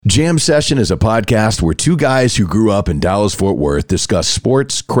Jam Session is a podcast where two guys who grew up in Dallas-Fort Worth discuss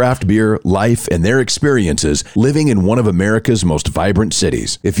sports, craft beer, life, and their experiences living in one of America's most vibrant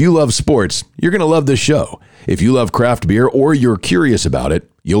cities. If you love sports, you're going to love this show. If you love craft beer or you're curious about it,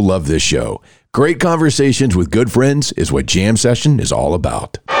 you'll love this show. Great conversations with good friends is what Jam Session is all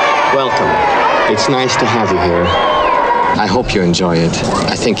about. Welcome. It's nice to have you here. I hope you enjoy it.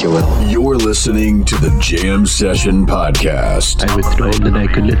 I think you will. You're listening to the Jam Session Podcast. I was told that I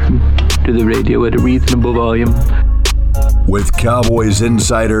could listen to the radio at a reasonable volume. With Cowboys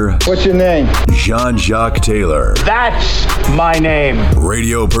insider... What's your name? Jean-Jacques Taylor. That's my name.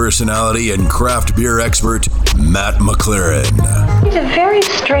 Radio personality and craft beer expert, Matt McLaren. He's a very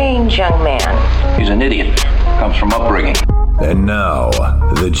strange young man. He's an idiot. Comes from upbringing. And now,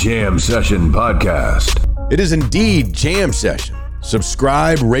 the Jam Session Podcast. It is indeed Jam Session.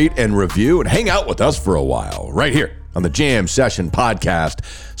 Subscribe, rate, and review, and hang out with us for a while right here on the Jam Session Podcast,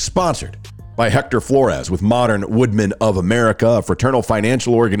 sponsored by Hector Flores with Modern Woodmen of America, a fraternal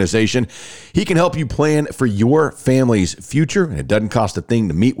financial organization. He can help you plan for your family's future, and it doesn't cost a thing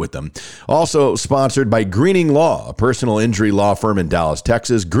to meet with them. Also sponsored by Greening Law, a personal injury law firm in Dallas,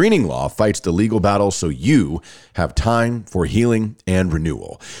 Texas. Greening Law fights the legal battle so you have time for healing and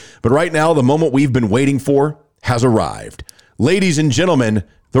renewal. But right now, the moment we've been waiting for has arrived. Ladies and gentlemen,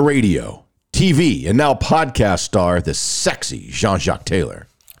 the radio, TV, and now podcast star, the sexy Jean-Jacques Taylor.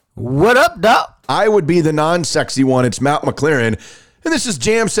 What up, Doc? I would be the non-sexy one. It's Matt McLaren, and this is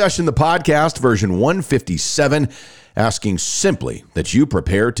Jam Session, the podcast, version 157, asking simply that you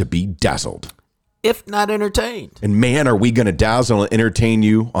prepare to be dazzled. If not entertained. And man, are we going to dazzle and entertain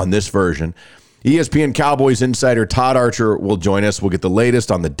you on this version. ESPN Cowboys insider Todd Archer will join us. We'll get the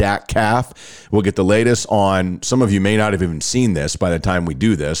latest on the Dak calf. We'll get the latest on, some of you may not have even seen this by the time we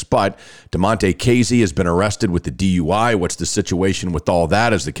do this, but Damontae Kazee has been arrested with the DUI. What's the situation with all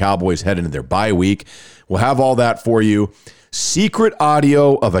that as the Cowboys head into their bye week? We'll have all that for you. Secret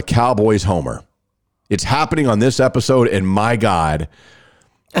audio of a Cowboys homer. It's happening on this episode, and my God,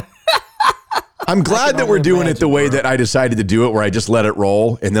 I'm glad that we're doing it the way that I decided to do it, where I just let it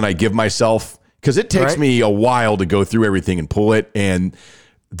roll, and then I give myself... Because it takes me a while to go through everything and pull it. And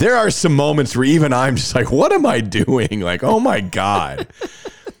there are some moments where even I'm just like, what am I doing? Like, oh my God.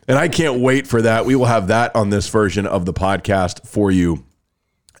 And I can't wait for that. We will have that on this version of the podcast for you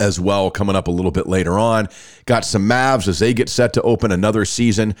as well, coming up a little bit later on. Got some Mavs as they get set to open another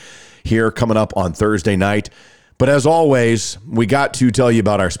season here coming up on Thursday night. But as always, we got to tell you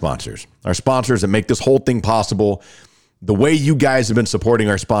about our sponsors that make this whole thing possible. The way you guys have been supporting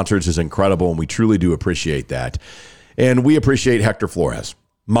our sponsors is incredible, and we truly do appreciate that. And we appreciate Hector Flores,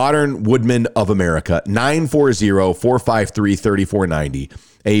 Modern Woodmen of America, 940-453-3490,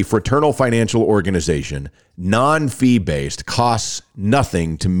 a fraternal financial organization, non-fee based, costs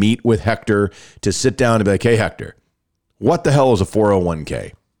nothing to meet with Hector, to sit down and be like, hey, Hector, what the hell is a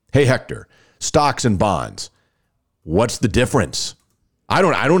 401k? Hey, Hector, stocks and bonds, what's the difference? I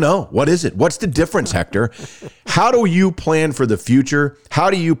don't know. What is it? What's the difference, Hector? How do you plan for the future? How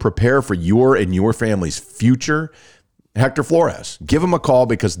do you prepare for your and your family's future? Hector Flores, give him a call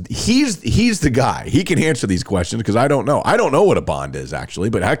because he's the guy. He can answer these questions because I don't know. I don't know what a bond is, actually,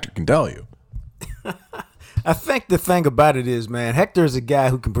 but Hector can tell you. I think the thing about it is, man, Hector is a guy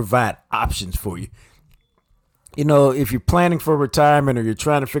who can provide options for you. You know, if you're planning for retirement or you're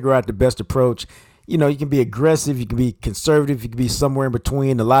trying to figure out the best approach, you know, you can be aggressive, you can be conservative, you can be somewhere in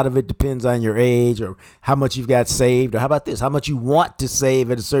between. A lot of it depends on your age or how much you've got saved, or how about this, how much you want to save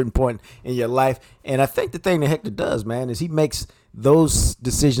at a certain point in your life. And I think the thing that Hector does, man, is he makes those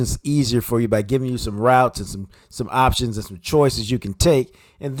decisions easier for you by giving you some routes and some options and some choices you can take.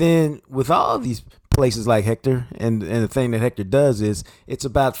 And then with all of these places like Hector, and the thing that Hector does is it's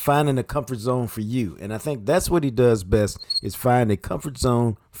about finding a comfort zone for you. And I think that's what he does best, is find a comfort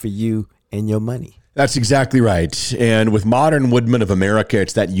zone for you and your money. That's exactly right. And with Modern Woodmen of America,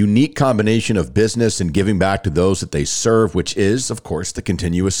 it's that unique combination of business and giving back to those that they serve, which is, of course, the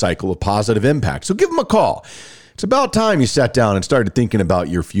continuous cycle of positive impact. So give them a call. It's about time you sat down and started thinking about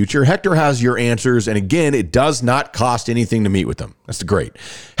your future. Hector has your answers. And again, it does not cost anything to meet with them. That's great.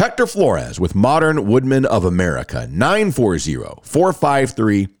 Hector Flores with Modern Woodmen of America,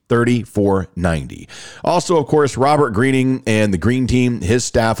 940-453-3490. Also, of course, Robert Greening and the Green Team, his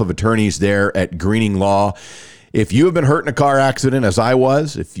staff of attorneys there at Greening Law. If you have been hurt in a car accident, as I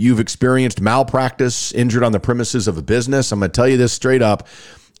was, if you've experienced malpractice, injured on the premises of a business, I'm going to tell you this straight up.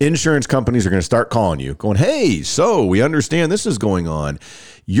 Insurance companies are going to start calling you, going, hey, so we understand this is going on.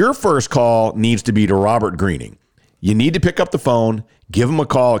 Your first call needs to be to Robert Greening. You need to pick up the phone, give him a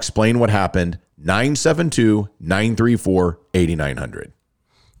call, explain what happened, 972-934-8900.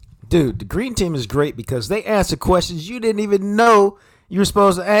 dude, the green team is great because they answer questions you didn't even know you were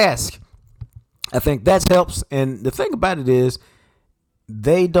supposed to ask. I think that helps. And the thing about it is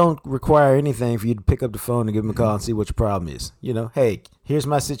they don't require anything for you to pick up the phone and give them a call and see what your problem is. You know, hey, here's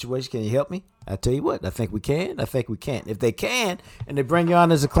my situation. Can you help me? I tell you what, I think we can. I think we can't. If they can and they bring you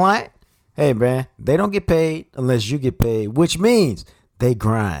on as a client, hey, man, they don't get paid unless you get paid, which means they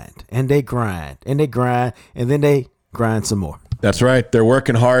grind and they grind and they grind and then they grind some more. That's right. They're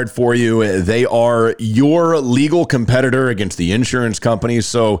working hard for you. They are your legal competitor against the insurance companies,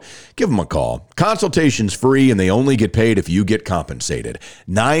 so give them a call. Consultation's free, and they only get paid if you get compensated.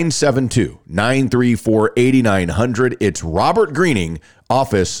 972-934-8900. It's Robert Greening,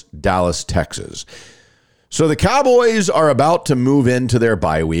 office, Dallas, Texas. So the Cowboys are about to move into their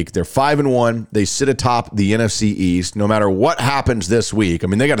bye week. They're 5-1. They sit atop the NFC East. No matter what happens this week, I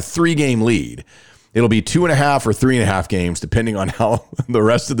mean, they got a 3-game lead. It'll be 2.5 or 3.5 games, depending on how the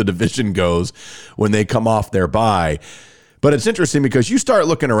rest of the division goes when they come off their bye. But it's interesting because you start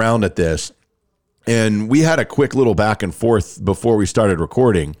looking around at this, and we had a quick little back and forth before we started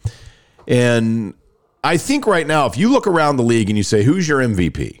recording. And I think right now, if you look around the league and you say, who's your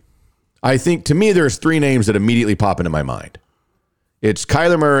MVP? I think, to me, there's 3 names that immediately pop into my mind. It's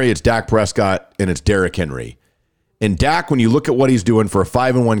Kyler Murray, it's Dak Prescott, and it's Derrick Henry. And Dak, when you look at what he's doing for a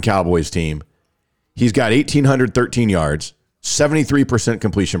 5-1 Cowboys team, he's got 1,813 yards, 73%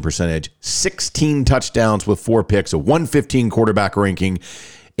 completion percentage, 16 touchdowns with 4 picks, a 115 quarterback ranking,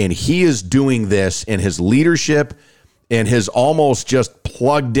 and he is doing this in his leadership and his almost just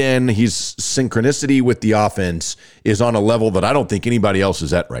plugged in. His synchronicity with the offense is on a level that I don't think anybody else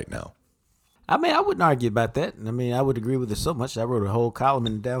is at right now. I mean, I wouldn't argue about that. I mean, I would agree with it so much. I wrote a whole column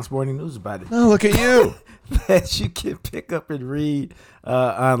in the Dallas Morning News about it. Oh, look at you. That you can pick up and read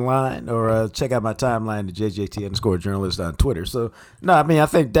online or check out my timeline, the JJT_journalist on Twitter. So, no, I mean, I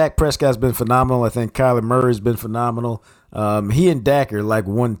think Dak Prescott's been phenomenal. I think Kyler Murray's been phenomenal. He and Dak are like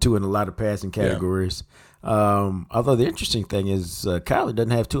 1-2 in a lot of passing categories. Yeah. Although the interesting thing is Kyler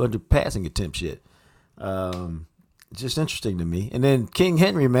doesn't have 200 passing attempts yet. Just interesting to me. And then King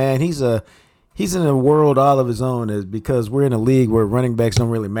Henry, man, he's in a world all of his own, because we're in a league where running backs don't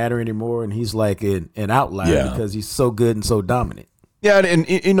really matter anymore, and he's like an outlier because he's so good and so dominant. Yeah, and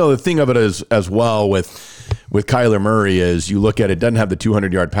you know, the thing of it is, as well with Kyler Murray is you look at it, doesn't have the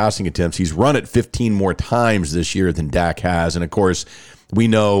 200-yard passing attempts. He's run it 15 more times this year than Dak has. And, of course, we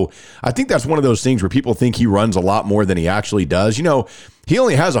know, I think that's one of those things where people think he runs a lot more than he actually does. You know, he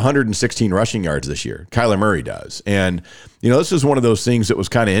only has 116 rushing yards this year. Kyler Murray does. And, you know, this is one of those things that was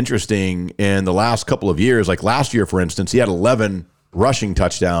kind of interesting in the last couple of years. Like last year, for instance, he had 11 rushing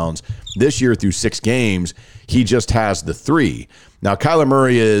touchdowns. This year, through 6 games, he just has the 3. Now, Kyler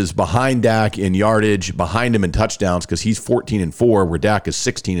Murray is behind Dak in yardage, behind him in touchdowns because he's 14-4, where Dak is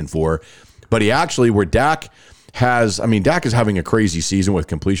 16-4. But he actually, where Dak has, I mean, Dak is having a crazy season with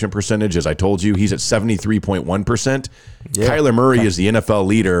completion percentage. As I told you, he's at 73.1%. Yeah. Kyler Murray is the NFL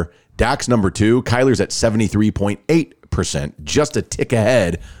leader. Dak's number 2. Kyler's at 73.8%, just a tick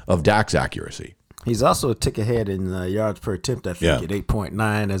ahead of Dak's accuracy. He's also a tick ahead in yards per attempt, I think, at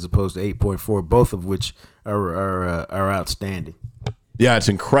 8.9 as opposed to 8.4, both of which are outstanding. Yeah, it's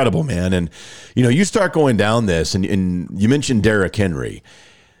incredible, man. And, you know, you start going down this, and you mentioned Derrick Henry.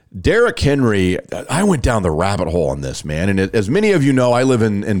 Derrick Henry, I went down the rabbit hole on this, man. And as many of you know, I live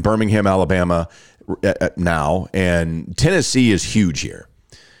in Birmingham, Alabama now, and Tennessee is huge here.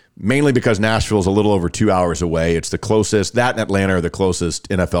 Mainly because Nashville's a little over 2 hours away. It's the closest, that and Atlanta are the closest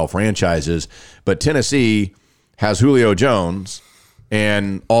NFL franchises. But Tennessee has Julio Jones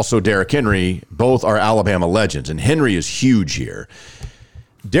and also Derrick Henry. Both are Alabama legends, and Henry is huge here.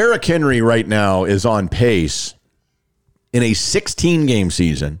 Derrick Henry right now is on pace in a 16-game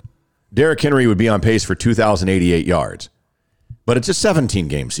season. Derrick Henry would be on pace for 2,088 yards. But it's a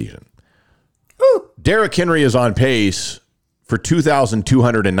 17-game season. Derrick Henry is on pace for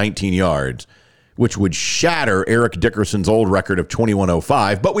 2,219 yards, which would shatter Eric Dickerson's old record of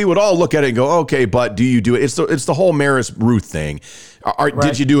 2,105. But we would all look at it and go, okay, but do you do it? It's the whole Maris Ruth thing. Right.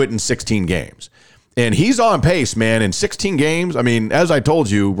 Did you do it in 16 games? And he's on pace, man, in 16 games. I mean, as I told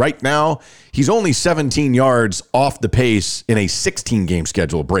you, right now, he's only 17 yards off the pace in a 16-game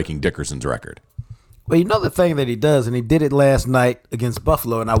schedule, breaking Dickerson's record. Well, you know the thing that he does, and he did it last night against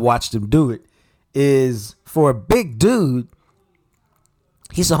Buffalo, and I watched him do it, is for a big dude,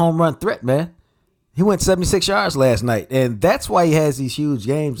 he's a home run threat, man. He went 76 yards last night, and that's why he has these huge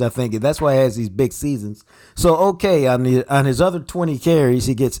games, I think, and that's why he has these big seasons. So, okay, on his other 20 carries,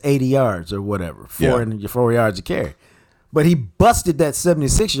 he gets 80 yards or whatever, 4 yards a carry. But he busted that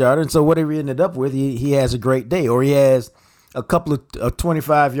 76-yarder, and so whatever he ended up with, he has a great day. Or he has a couple of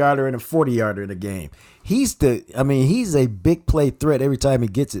 25-yarder and a 40-yarder in a game. He's a big play threat every time he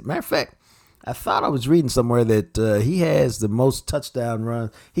gets it. Matter of fact, I thought I was reading somewhere that he has the most touchdown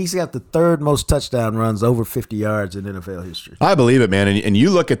runs. He's got the third most touchdown runs over 50 yards in NFL history. I believe it, man. And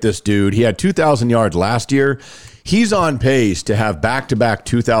you look at this dude, he had 2,000 yards last year. He's on pace to have back-to-back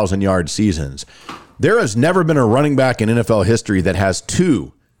 2,000-yard seasons. There has never been a running back in NFL history that has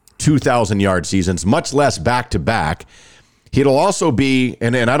two 2,000-yard seasons, much less back-to-back. He'll also be,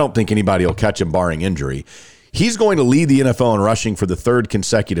 and I don't think anybody will catch him barring injury, he's going to lead the NFL in rushing for the third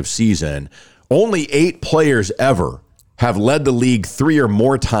consecutive season. Only 8 players ever have led the league 3 or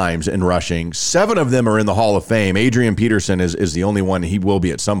more times in rushing. 7 of them are in the Hall of Fame. Adrian Peterson is the only one. He will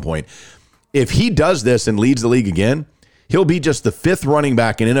be at some point. If he does this and leads the league again, he'll be just the 5th running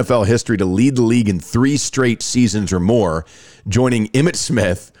back in NFL history to lead the league in 3 straight seasons or more, joining Emmitt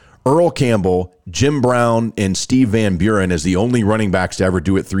Smith, Earl Campbell, Jim Brown, and Steve Van Buren as the only running backs to ever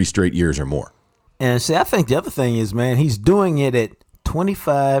do it 3 straight years or more. And see, I think the other thing is, man, he's doing it at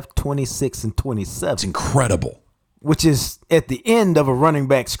 25, 26, and 27. It's incredible. Which is at the end of a running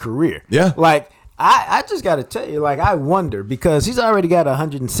back's career. Yeah. Like, I just got to tell you, like, I wonder, because he's already got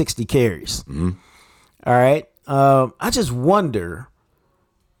 160 carries. Mm-hmm. All right. I just wonder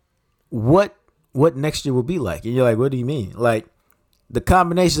what next year will be like. And you're like, what do you mean? Like, the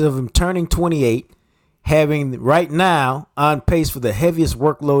combination of him turning 28, having right now on pace for the heaviest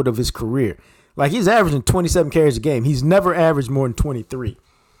workload of his career. Like, he's averaging 27 carries a game. He's never averaged more than 23.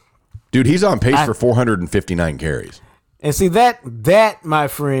 Dude, he's on pace for 459 carries. And see, that, my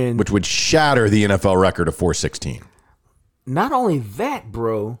friend... which would shatter the NFL record of 416. Not only that,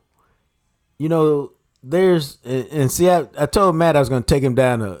 bro. You know, there's... And see, I told Matt I was going to take him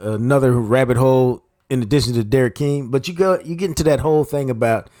down another rabbit hole in addition to Derek King. But you get into that whole thing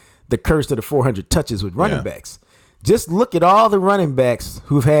about the curse of the 400 touches with running backs. Just look at all the running backs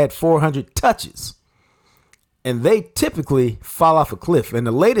who've had 400 touches, and they typically fall off a cliff. And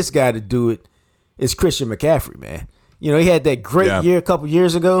the latest guy to do it is Christian McCaffrey, man. You know, he had that great year a couple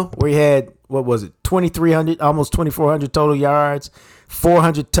years ago where he had, 2,300, almost 2,400 total yards,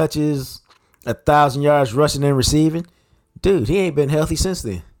 400 touches, 1,000 yards rushing and receiving. Dude, he ain't been healthy since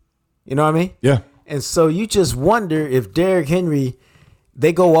then. You know what I mean? Yeah. And so you just wonder if Derrick Henry,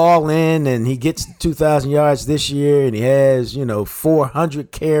 they go all in and he gets 2,000 yards this year and he has,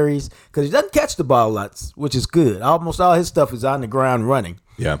 400 carries because he doesn't catch the ball lots, which is good. Almost all his stuff is on the ground running.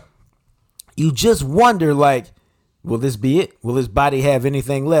 Yeah. You just wonder, like, will this be it? Will his body have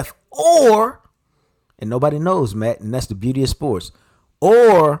anything left? Or, and nobody knows, Matt, and that's the beauty of sports,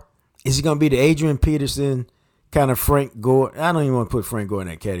 or is he going to be the Adrian Peterson kind of Frank Gore? I don't even want to put Frank Gore in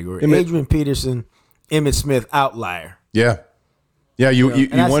that category. Adrian Peterson, Emmitt Smith outlier. Yeah. Yeah, you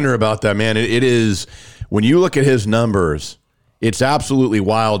wonder about that, man. It is, when you look at his numbers, it's absolutely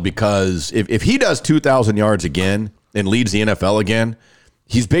wild because if he does 2,000 yards again and leads the NFL again,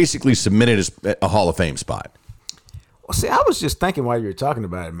 he's basically submitted a Hall of Fame spot. Well, see, I was just thinking while you were talking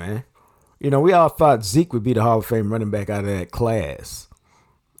about it, man. We all thought Zeke would be the Hall of Fame running back out of that class.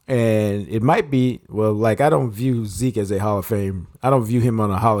 And it might be, I don't view Zeke as a Hall of Fame. I don't view him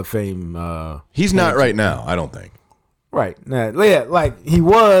on a Hall of Fame. He's not right now, I don't think. Right. Now, yeah, like he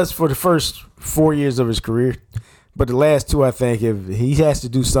was for the first 4 years of his career. But the last 2, I think, if he has to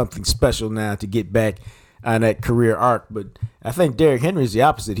do something special now to get back on that career arc. But I think Derrick Henry is the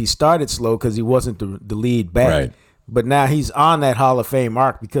opposite. He started slow because he wasn't the lead back. Right. But now he's on that Hall of Fame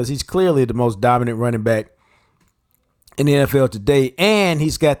arc because he's clearly the most dominant running back in the NFL today. And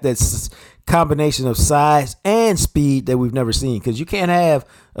he's got that combination of size and speed that we've never seen, because you can't have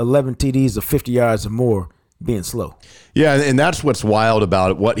 11 TDs of 50 yards or more being slow. Yeah, and that's what's wild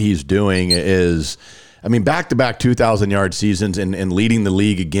about what he's doing is, back-to-back 2,000-yard seasons and leading the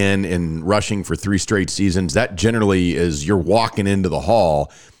league again and rushing for 3 straight seasons. That generally is you're walking into the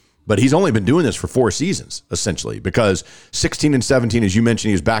hall. But he's only been doing this for 4 seasons, essentially, because 16 and 17, as you mentioned,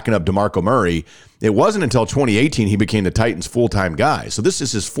 he was backing up DeMarco Murray. It wasn't until 2018 he became the Titans' full-time guy. So this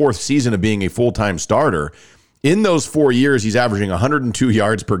is his 4th season of being a full-time starter. In those 4 years, he's averaging 102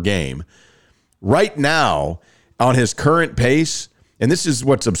 yards per game. Right now, on his current pace, and this is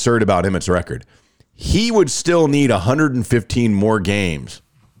what's absurd about Emmitt's record, he would still need 115 more games,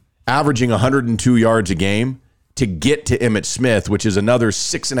 averaging 102 yards a game, to get to Emmitt Smith, which is another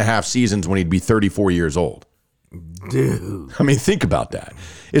 6.5 seasons when he'd be 34 years old. Dude. Think about that.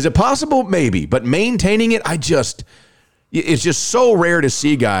 Is it possible? Maybe. But maintaining it, it's just so rare to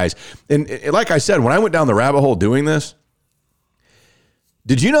see guys. And like I said, when I went down the rabbit hole doing this,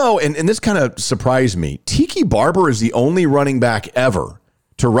 did you know, and this kind of surprised me, Tiki Barber is the only running back ever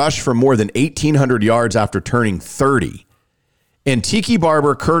to rush for more than 1,800 yards after turning 30. And Tiki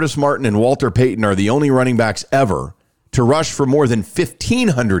Barber, Curtis Martin, and Walter Payton are the only running backs ever to rush for more than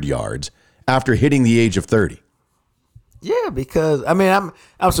 1,500 yards after hitting the age of 30. Yeah, because I'm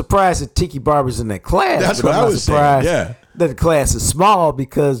surprised that Tiki Barber's in that class. That's but what I'm I not was surprised saying. Yeah, that the class is small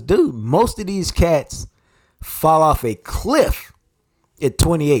because, dude, most of these cats fall off a cliff at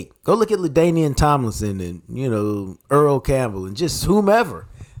 28. Go look at LaDainian Tomlinson and Earl Campbell and just whomever.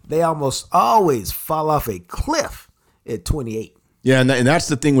 They almost always fall off a cliff at 28. Yeah, and that's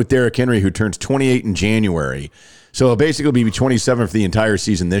the thing with Derrick Henry, who turns 28 in January. So he'll basically be 27 for the entire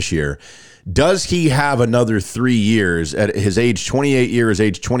season this year. Does he have another 3 years at his age 28 year, his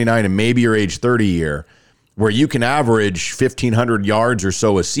age 29, and maybe your age 30 year, where you can average 1,500 yards or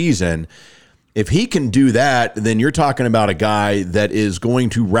so a season? If he can do that, then you're talking about a guy that is going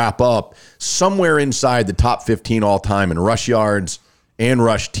to wrap up somewhere inside the top 15 all time in rush yards and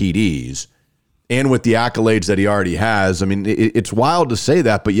rush TDs. And with the accolades that he already has, I mean, it's wild to say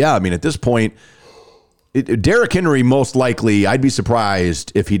that, but yeah, I mean, at this point, Derrick Henry, most likely, I'd be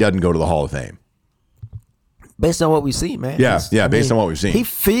surprised if he doesn't go to the Hall of Fame. Based on what we see, man. Based on what we've seen. He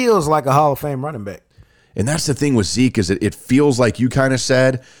feels like a Hall of Fame running back. And that's the thing with Zeke is it feels like you kind of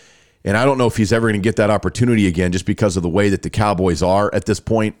said, and I don't know if he's ever going to get that opportunity again just because of the way that the Cowboys are at this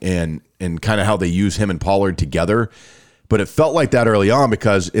point and kind of how they use him and Pollard together. But it felt like that early on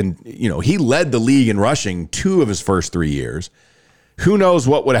because he led the league in rushing 2 of his first 3 years. Who knows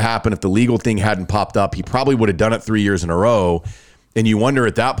what would have happened if the legal thing hadn't popped up? He probably would have done it 3 years in a row. And you wonder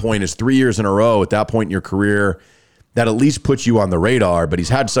at that point, is 3 years in a row at that point in your career that at least puts you on the radar? But he's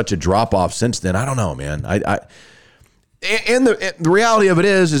had such a drop off since then. I don't know, man. And the reality of it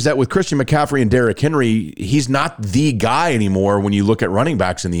is that with Christian McCaffrey and Derrick Henry, he's not the guy anymore when you look at running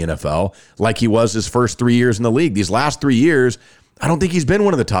backs in the NFL like he was his first 3 years in the league. These last 3 years, I don't think he's been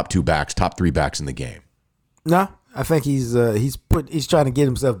one of the top 3 backs in the game. No, I think he's trying to get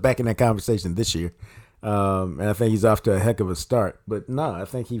himself back in that conversation this year, and I think he's off to a heck of a start. But no, I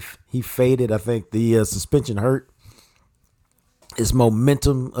think he faded. I think the suspension hurt his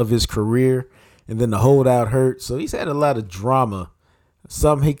momentum of his career. And then the holdout hurt. So he's had a lot of drama.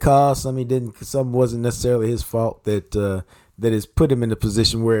 Some he caused, some he didn't. Some wasn't necessarily his fault that has put him in a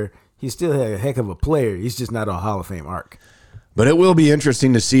position where he's still a heck of a player. He's just not on Hall of Fame arc. But it will be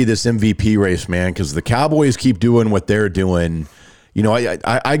interesting to see this MVP race, man, because the Cowboys keep doing what they're doing.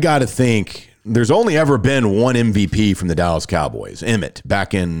 I got to think there's only ever been one MVP from the Dallas Cowboys, Emmett,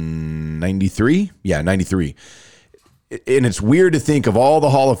 back in 93. Yeah, 93. And it's weird to think of all the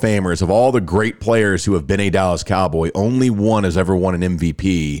Hall of Famers, of all the great players who have been a Dallas Cowboy, only one has ever won an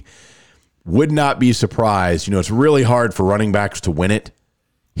MVP. Would not be surprised. It's really hard for running backs to win it.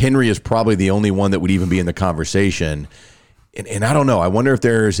 Henry is probably the only one that would even be in the conversation. And I don't know. I wonder if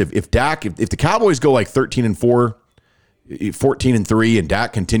the Cowboys go like 13-4, 14-3, and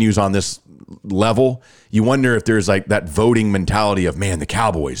Dak continues on this level, you wonder if there's like that voting mentality of, man, the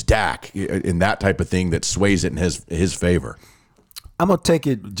Cowboys, Dak, and that type of thing that sways it in his favor. I'm going to take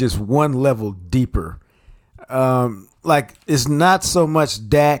it just one level deeper. It's not so much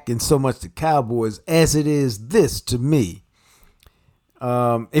Dak and so much the Cowboys as it is this to me.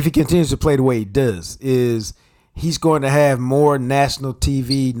 If he continues to play the way he does, is he's going to have more national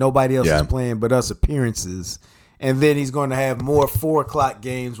TV, nobody else is playing but us appearances. And then he's going to have more 4:00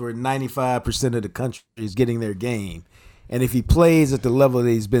 games where 95% of the country is getting their game. And if he plays at the level that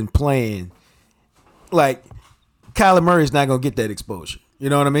he's been playing, like Kyler Murray's not going to get that exposure. You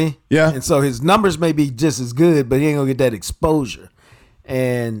know what I mean? Yeah. And so his numbers may be just as good, but he ain't going to get that exposure.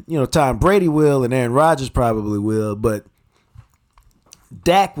 And, Tom Brady will and Aaron Rodgers probably will, but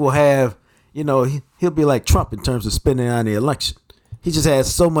Dak will have, he'll be like Trump in terms of spending on the election. He just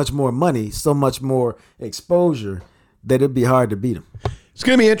has so much more money, so much more exposure that it'd be hard to beat him. It's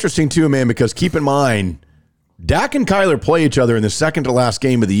going to be interesting too, man, because keep in mind, Dak and Kyler play each other in the second to last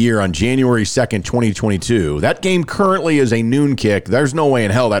game of the year on January 2nd, 2022. That game currently is a noon kick. There's no way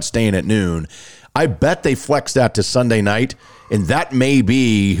in hell that's staying at noon. I bet they flex that to Sunday night, and that may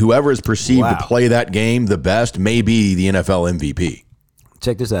be whoever is perceived to play that game the best may be the NFL MVP.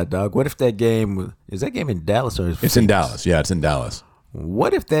 Check this out, dog. What if that game is that game in Dallas or it's in Dallas? Yeah, it's in Dallas.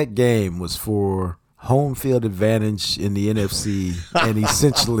 What if that game was for home field advantage in the NFC and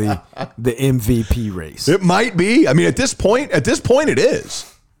essentially the MVP race? It might be. I mean, at this point, it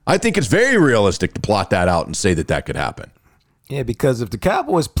is. I think it's very realistic to plot that out and say that could happen. Yeah, because if the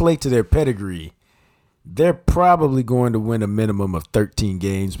Cowboys play to their pedigree, they're probably going to win a minimum of 13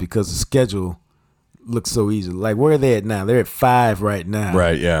 games because the schedule looks so easy. Like, where are they at now? They're at 5 right now.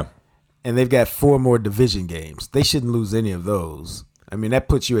 Right, yeah. And they've got 4 more division games. They shouldn't lose any of those. I mean, that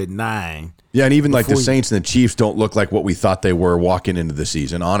puts you at 9. Yeah, and even like the Saints and the Chiefs don't look like what we thought they were walking into the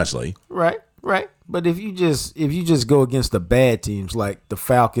season, honestly. Right. But if you just go against the bad teams like the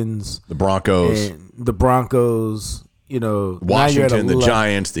Falcons, the Broncos, Washington, the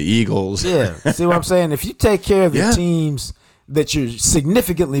Giants, the Eagles. Yeah. See what I'm saying? If you take care of the teams that you're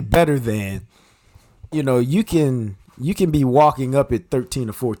significantly better than, you can be walking up at 13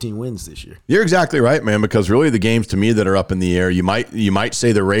 or 14 wins this year. You're exactly right, man, because really the games to me that are up in the air, you might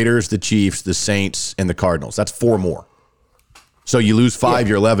say the Raiders, the Chiefs, the Saints, and the Cardinals. That's 4 more. So you lose 5,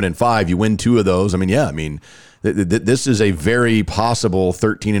 you're 11-5. You win 2 of those. This is a very possible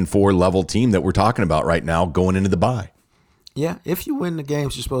 13-4 level team that we're talking about right now going into the bye. Yeah, if you win the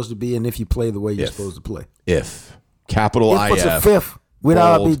games you're supposed to be, and if you play the way you're supposed to play. If. Capital IF. If it's a 5th, we'd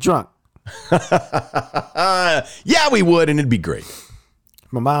all be drunk. Yeah, we would, and it'd be great.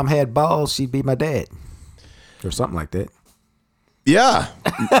 If my mom had balls, she'd be my dad. Or something like that. Yeah.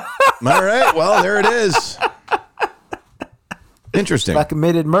 All right, well, there it is. Interesting. If I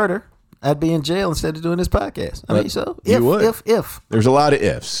committed murder, I'd be in jail instead of doing this podcast. You would. If. There's a lot of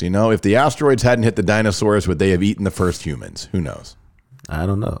ifs. If the asteroids hadn't hit the dinosaurs, would they have eaten the first humans? Who knows? I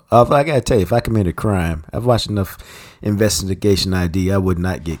don't know. I got to tell you, if I committed a crime, I've watched enough Investigation ID, I would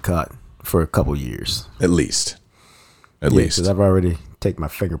not get caught for a couple years. At least. Because I've already taken my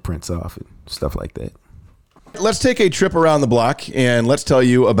fingerprints off and stuff like that. Let's take a trip around the block and let's tell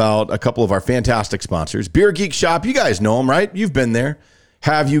you about a couple of our fantastic sponsors. Beer Geek Shop, you guys know them, right? You've been there.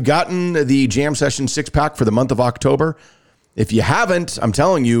 Have you gotten the Jam Session 6-pack for the month of October? If you haven't, I'm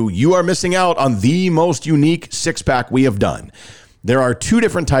telling you, you are missing out on the most unique 6-pack we have done. There are 2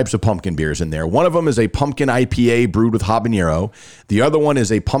 different types of pumpkin beers in there. One of them is a pumpkin IPA brewed with habanero. The other one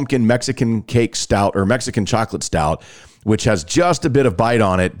is a pumpkin Mexican cake stout or Mexican chocolate stout, which has just a bit of bite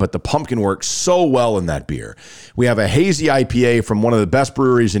on it, but the pumpkin works so well in that beer. We have a hazy IPA from one of the best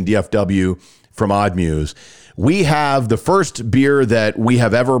breweries in DFW from Odd Muse. We have the first beer that we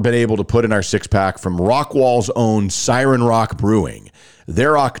have ever been able to put in our 6-pack from Rockwall's own Siren Rock Brewing.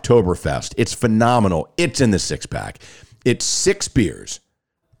 Their Oktoberfest. It's phenomenal. It's in the 6-pack. It's 6 beers,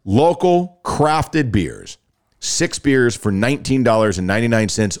 local crafted beers, 6 beers for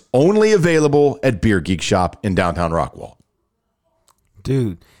 $19.99, only available at Beer Geek Shop in downtown Rockwall.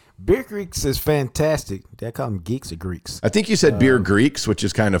 Dude, Beer Greeks is fantastic. Did I call them geeks or Greeks? I think you said Beer Greeks, which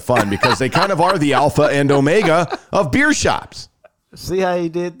is kind of fun because they kind of are the alpha and omega of beer shops. See how he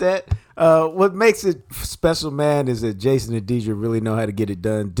did that? What makes it special, man, is that Jason and Deidre really know how to get it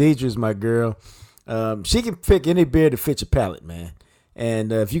done. Deidre's my girl. She can pick any beer to fit your palate, man.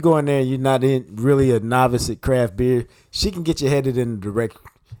 And if you go in there and you're not really a novice at craft beer, she can get you headed in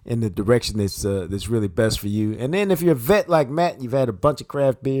the direction that's really best for you. And then if you're a vet like Matt and you've had a bunch of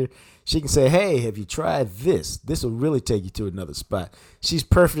craft beer, she can say, hey, have you tried this? This will really take you to another spot. She's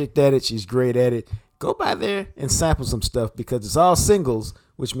perfect at it. She's great at it. Go by there and sample some stuff because it's all singles,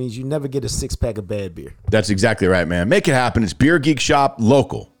 which means you never get a 6-pack of bad beer. That's exactly right, man. Make it happen. It's Beer Geek Shop,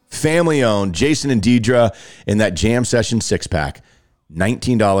 local, family-owned. Jason and Deidre in that Jam Session 6-pack.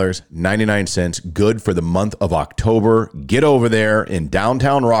 $19.99, good for the month of October. Get over there in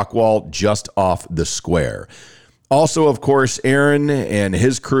downtown Rockwall, just off the square. Also, of course, Aaron and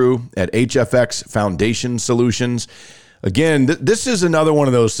his crew at HFX Foundation Solutions. Again, this is another one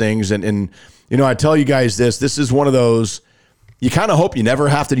of those things, and I tell you guys this is one of those, you kind of hope you never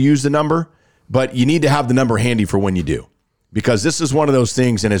have to use the number, but you need to have the number handy for when you do. Because this is one of those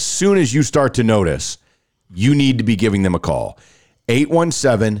things, and as soon as you start to notice, you need to be giving them a call.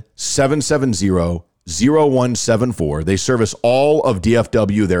 817-770-0174. They service all of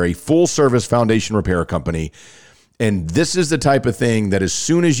DFW. They're a full-service foundation repair company. And this is the type of thing that as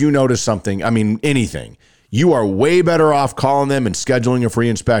soon as you notice something, anything, you are way better off calling them and scheduling a free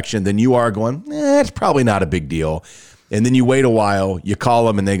inspection than you are going, it's probably not a big deal. And then you wait a while, you call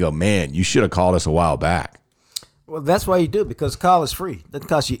them, and they go, man, you should have called us a while back. Well, that's why you do it, because call is free. It doesn't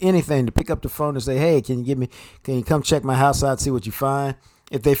cost you anything to pick up the phone and say, hey, can you come check my house out, see what you find?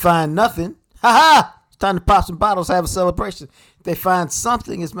 If they find nothing, it's time to pop some bottles, have a celebration. If they find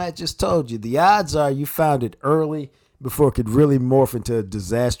something, as Matt just told you, the odds are you found it early before it could really morph into a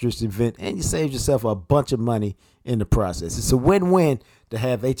disastrous event, and you saved yourself a bunch of money in the process. It's a win-win to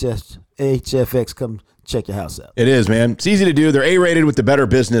have HFX come check your house out. It is, man. It's easy to do. They're A-rated with the Better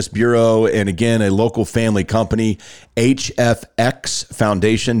Business Bureau, and again, a local family company,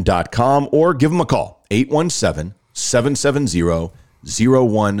 hfxfoundation.com, or give them a call,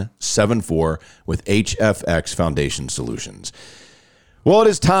 817-770-0174 with HFX Foundation Solutions. Well, it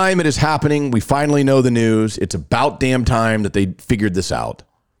is time. It is happening. We finally know the news. It's about damn time that they figured this out,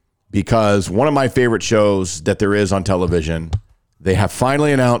 because one of my favorite shows that there is on television, they have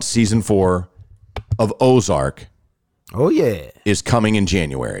finally announced season 4 of Ozark Oh, yeah. is coming in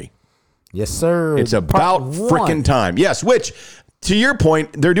January. Yes, sir. It's about freaking time. Yes, which, to your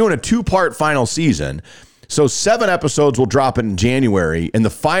point, they're doing a 2-part final season. So 7 episodes will drop in January, and the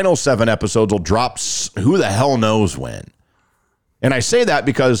final 7 episodes will drop who the hell knows when. And I say that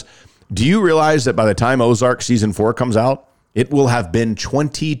because do you realize that by the time Ozark season 4 comes out, it will have been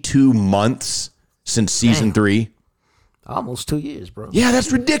 22 months since season 3? Almost 2 years, bro. Yeah,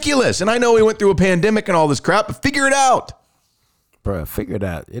 that's ridiculous. And I know we went through a pandemic and all this crap, but figure it out. Bro, figure it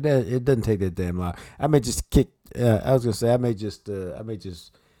out. It doesn't take that damn long. I may just kick. I was gonna say I may just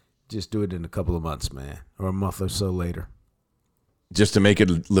do it in a couple of months, man, or a month or so later. Just to make it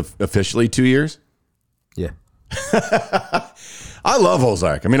officially 2 years? Yeah. I love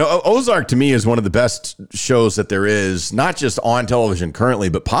Ozark. I mean, Ozark to me is one of the best shows that there is, not just on television currently,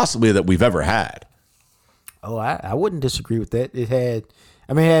 but possibly that we've ever had. Oh, I wouldn't disagree with that. It had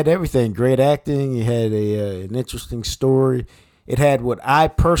everything. Great acting. It had an interesting story. It had what I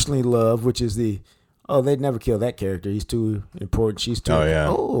personally love, which is they'd never kill that character. He's too important. She's too. Oh, yeah.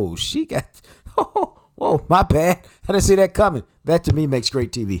 Oh, she got. Whoa, my bad. I didn't see that coming. That to me makes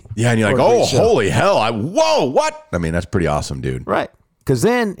great TV. Yeah, and you're like, oh, holy hell. Whoa, what? I mean, that's pretty awesome, dude. Right. Because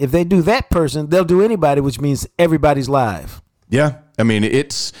then if they do that person, they'll do anybody, which means everybody's live. Yeah. I mean,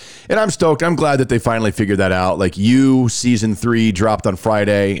 and I'm stoked. I'm glad that they finally figured that out. Like You season 3 dropped on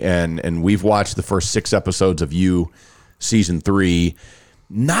Friday, and we've watched the first 6 episodes of You season 3.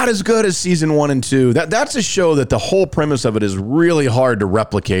 Not as good as season 1 and 2. That's a show that the whole premise of it is really hard to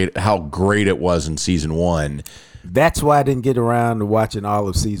replicate how great it was in season 1. That's why I didn't get around to watching all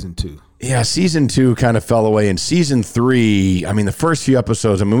of season 2. Yeah, season 2 kind of fell away. And season 3, I mean, the first few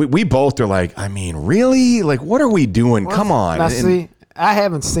episodes, I mean, we both are like, I mean, really? Like, what are we doing? Come on. Now, see, I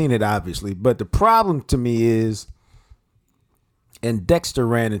haven't seen it, obviously. But the problem to me is, and Dexter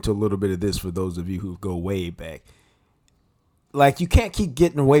ran into a little bit of this for those of you who go way back. Like, you can't keep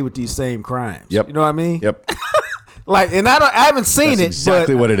getting away with these same crimes. Yep. You know what I mean? Yep. Like, and I haven't seen That's it.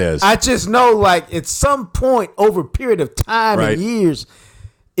 exactly but what it is. I just know, like, at some point over a period of time Right. and years,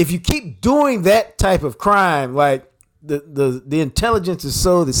 if you keep doing that type of crime, like the intelligence is the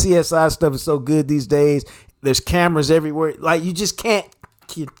CSI stuff is so good these days. There's cameras everywhere. Like, you just can't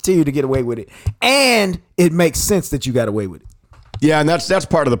continue to get away with it. And it makes sense that you got away with it. Yeah, and that's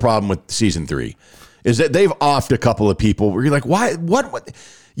part of the problem with season 3. Is that they've offed a couple of people where you're like, why? What?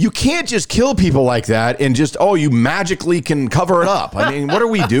 You can't just kill people like that and just, you magically can cover it up. I mean, what are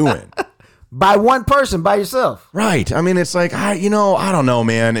we doing? By one person, by yourself. Right. I mean, it's like, I don't know,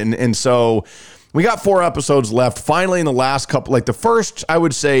 man. And so we got 4 episodes left. Finally, in the last couple, like the first, I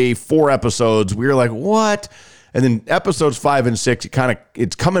would say 4 episodes, we were like, what? And then episodes 5 and 6,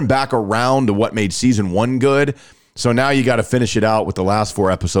 it's coming back around to what made season 1 good. So now you got to finish it out with the last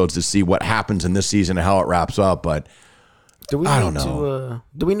 4 episodes to see what happens in this season and how it wraps up. But I don't know.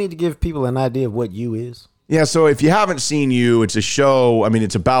 Do we need to give people an idea of what You is? Yeah, so if you haven't seen You, it's a show. I mean,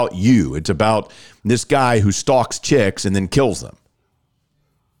 it's about you. It's about this guy who stalks chicks and then kills them.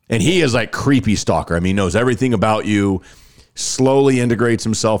 And he is like creepy stalker. I mean, he knows everything about you, slowly integrates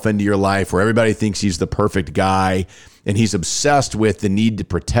himself into your life where everybody thinks he's the perfect guy. And he's obsessed with the need to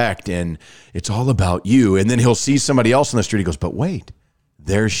protect, and it's all about you. And then he'll see somebody else on the street. He goes, but wait,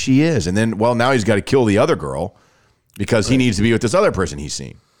 there she is. And then, now he's got to kill the other girl because he needs to be with this other person he's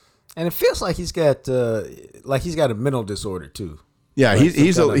seen. And it feels like he's got a mental disorder too. Yeah,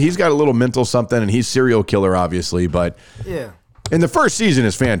 he's got a little mental something, and he's serial killer, obviously. But yeah, and the first season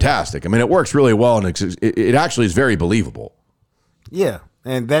is fantastic. I mean, it works really well, and it actually is very believable. Yeah,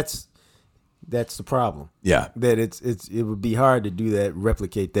 and that's the problem. Yeah, that it would be hard to do that,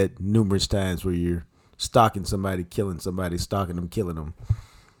 replicate that numerous times where you're stalking somebody, killing somebody, stalking them, killing them.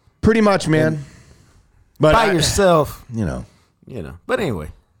 Pretty much, man. But by yourself, you know. But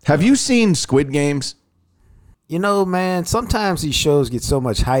anyway, have you seen Squid Games? Man, sometimes these shows get so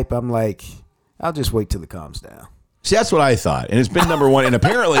much hype. I'm like, I'll just wait till it calms down. See, that's what I thought, and it's been number 1. And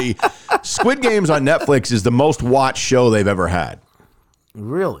apparently, Squid Games on Netflix is the most watched show they've ever had.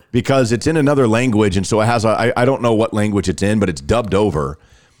 Really? Because it's in another language, and so it has I don't know what language it's in, but it's dubbed over,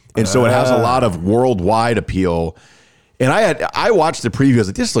 and so it has a lot of worldwide appeal. And I watched the preview. I was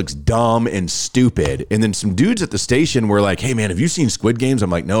like, this looks dumb and stupid. And then some dudes at the station were like, hey man, have you seen Squid Games? I'm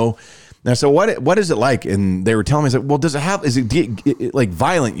like, no. And I said, what is it like? And they were telling me, I was like, well, is it like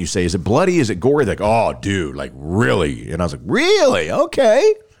violent? You say, is it bloody? Is it gory? They're like, oh dude, like really? And I was like, really?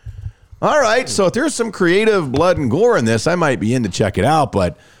 Okay. All right, so if there's some creative blood and gore in this, I might be in to check it out.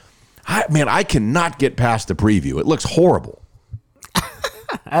 But, I cannot get past the preview. It looks horrible.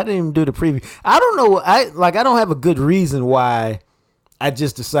 I didn't even do the preview. I don't know. I don't have a good reason why I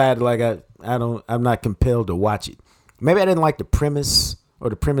just decided like I'm not compelled to watch it. Maybe I didn't like the premise, or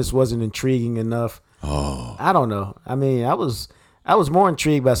the premise wasn't intriguing enough. Oh, I don't know. I mean, I was more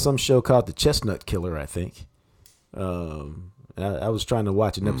intrigued by some show called The Chestnut Killer, I think. I was trying to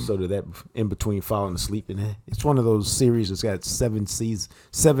watch an episode of that in between falling asleep, and it's one of those series that's got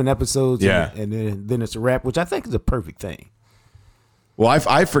 7 episodes, yeah, and then it's a wrap, which I think is a perfect thing. Well,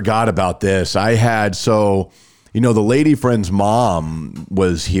 I forgot about this. I had the lady friend's mom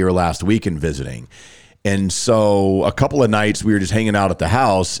was here last week and visiting. And so a couple of nights we were just hanging out at the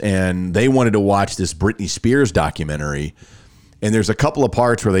house, and they wanted to watch this Britney Spears documentary. And there's a couple of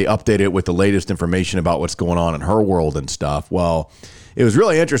parts where they update it with the latest information about what's going on in her world and stuff. Well, it was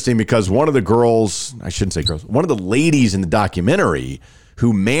really interesting because one of the ladies in the documentary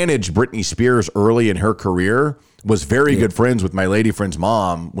who managed Britney Spears early in her career was very good friends with my lady friend's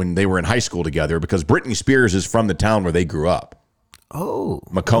mom when they were in high school together, because Britney Spears is from the town where they grew up. Oh,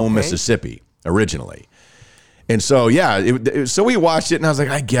 Macomb, Mississippi, originally. And so, so we watched it, and I was like,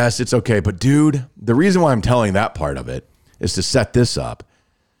 I guess it's okay. But, dude, the reason why I'm telling that part of it is to set this up.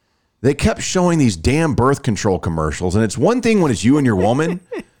 They kept showing these damn birth control commercials, and it's one thing when it's you and your woman.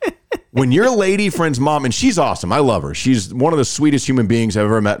 When your lady friend's mom, and she's awesome. I love her. She's one of the sweetest human beings I've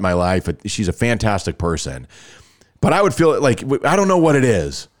ever met in my life. She's a fantastic person. But I would feel like, I don't know what it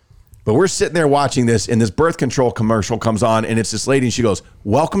is, but we're sitting there watching this, and this birth control commercial comes on, and it's this lady, and she goes,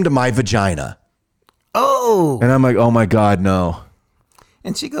 "Welcome to my vagina." Oh. And I'm like, oh my God, no.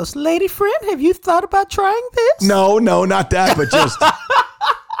 And she goes, "Lady friend, have you thought about trying this?" No, not that, but just,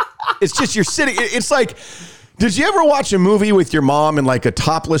 it's just you're sitting, it's like, did you ever watch a movie with your mom and like a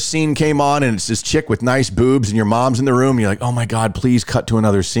topless scene came on and it's this chick with nice boobs and your mom's in the room and you're like, oh my God, please cut to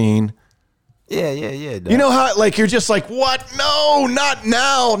another scene? Yeah. Dog. You know how, like, you're just like, what? No, not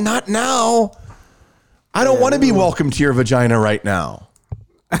now. I don't want to be welcome to your vagina right now.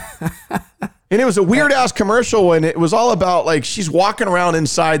 And it was a weird ass commercial, and it was all about like she's walking around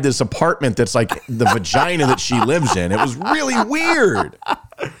inside this apartment that's like the vagina that she lives in. It was really weird.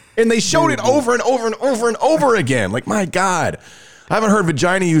 And they showed it over and over and over and over again. Like, my God, I haven't heard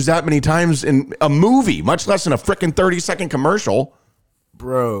vagina used that many times in a movie, much less in a freaking 30-second commercial.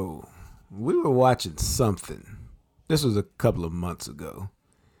 Bro, we were watching something. This was a couple of months ago.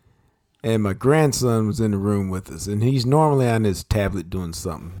 And my grandson was in the room with us, and he's normally on his tablet doing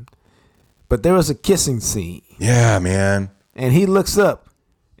something. But there was a kissing scene. Yeah, man. And he looks up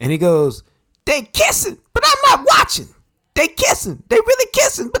and he goes, "They kissing, but I'm not watching. They kissing. They really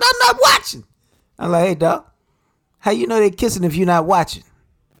kissing, but I'm not watching." I'm like, "Hey, dog, how you know they kissing if you're not watching?"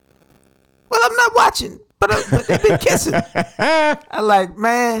 "Well, I'm not watching, but they've been kissing." I'm like,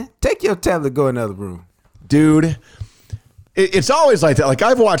 "Man, take your tablet, go in the other room." Dude, it's always like that. Like,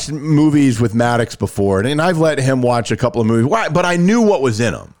 I've watched movies with Maddox before, and I've let him watch a couple of movies, but I knew what was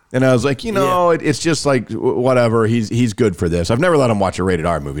in them. And I was like, it's just like, whatever. He's good for this. I've never let him watch a rated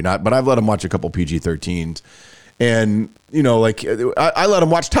R movie, but I've let him watch a couple PG-13s. And, like, I let him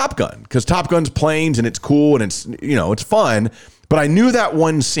watch Top Gun because Top Gun's planes and it's cool and it's, it's fun. But I knew that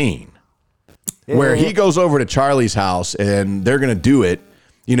one scene where he goes over to Charlie's house and they're going to do it,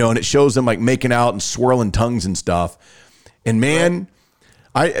 and it shows them like making out and swirling tongues and stuff. And man,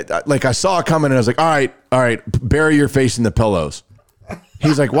 I saw it coming and I was like, all right, bury your face in the pillows.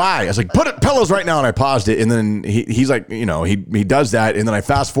 He's like, "Why?" I was like, "Put it pillows right now." And I paused it. And then he's like, he does that. And then I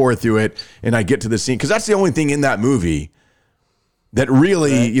fast forward through it and I get to the scene. Cause that's the only thing in that movie that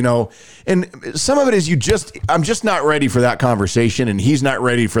really, and some of it is I'm just not ready for that conversation. And he's not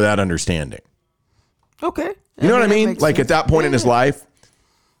ready for that understanding. Okay. You know what I mean? Like sense. At that point in his life.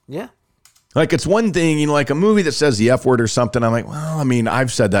 Yeah. Like, it's one thing, like a movie that says the F word or something. I'm like, well, I mean,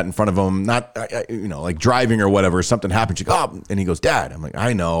 I've said that in front of him, not, like driving or whatever. Something happens. You go, "Oh," and he goes, "Dad." I'm like,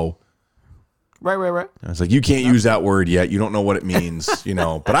 I know. Right. I was like, you can't use that word yet. You don't know what it means,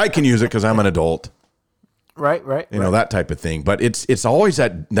 but I can use it because I'm an adult. Right. That type of thing. But it's always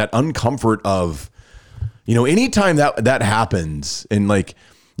that uncomfort of, anytime that happens and like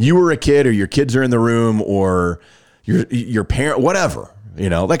you were a kid or your kids are in the room or your parent, whatever.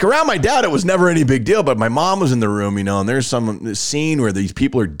 Like around my dad, it was never any big deal, but my mom was in the room, and there's some scene where these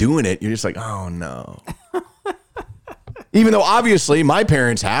people are doing it. You're just like, oh no. Even though obviously my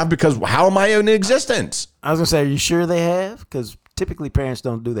parents have, because how am I in existence? I was gonna say, are you sure they have? Because typically parents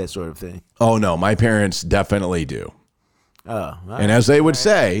don't do that sort of thing. Oh no, my parents definitely do. Oh, and as they would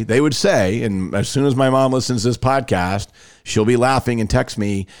say, and as soon as my mom listens to this podcast, she'll be laughing and text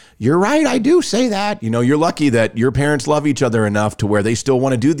me, "You're right, I do say that. You're lucky that your parents love each other enough to where they still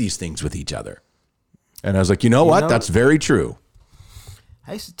want to do these things with each other." And I was like, what? That's very true.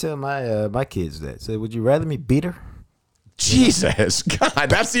 I used to tell my kids that. Say, "Would you rather me beat her Jesus, God,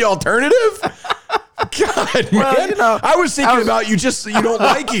 that's the alternative? God, man. Well, you know, I was thinking about you don't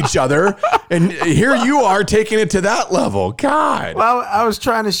like each other, and here you are taking it to that level. God. Well, I was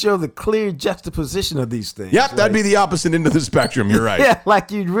trying to show the clear juxtaposition of these things. Yep, that'd be the opposite end of the spectrum. You're right. Yeah,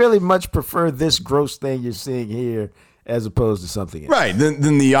 like you'd really much prefer this gross thing you're seeing here as opposed to something else. Right,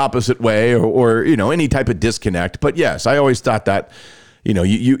 then the opposite way, or any type of disconnect. But yes, I always thought that,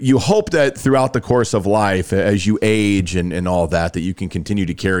 you hope that throughout the course of life, as you age and all that you can continue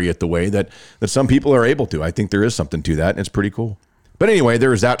to carry it the way that some people are able to. I think there is something to that, and it's pretty cool. But anyway,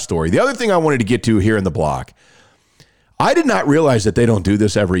 there is that story. The other thing I wanted to get to here in the block, I did not realize that they don't do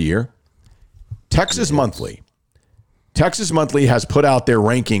this every year. Texas Monthly has put out their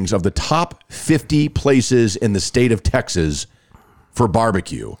rankings of the top 50 places in the state of Texas for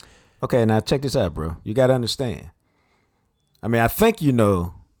barbecue. Okay, now check this out, bro. You got to understand. I mean, I think you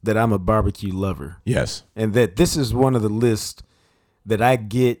know that I'm a barbecue lover. Yes. And that this is one of the lists that I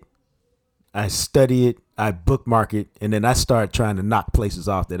get, I study it, I bookmark it, and then I start trying to knock places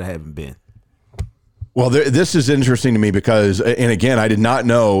off that I haven't been. Well, this is interesting to me because, and again, I did not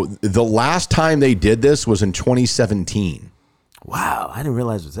know, the last time they did this was in 2017. Wow, I didn't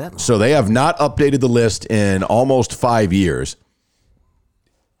realize it was that long. So they have not updated the list in almost 5 years.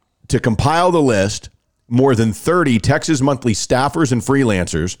 To compile the list, more than 30 Texas Monthly staffers and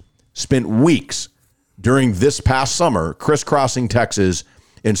freelancers spent weeks during this past summer crisscrossing Texas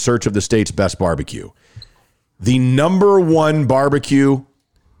in search of the state's best barbecue. The number one barbecue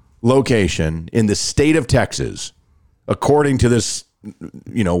location in the state of Texas, according to this,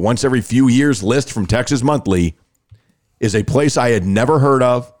 once every few years list from Texas Monthly, is a place I had never heard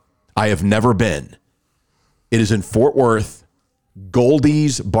of. I have never been. It is in Fort Worth,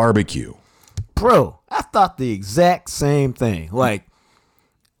 Goldie's Barbecue. Bro, I thought the exact same thing. Like,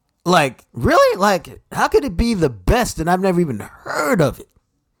 really? Like, how could it be the best and I've never even heard of it?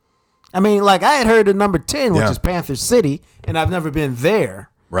 I mean, like, I had heard of number 10, which is Panther City, and I've never been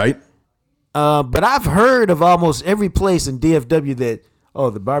there. Right? But I've heard of almost every place in DFW that,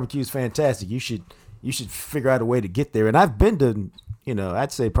 the barbecue is fantastic. You should figure out a way to get there. And I've been to,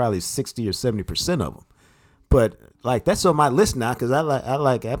 I'd say probably 60 or 70% of them. But like that's on my list now because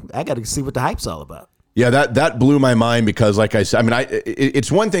I got to see what the hype's all about. Yeah, that blew my mind because, like I said, I mean, it's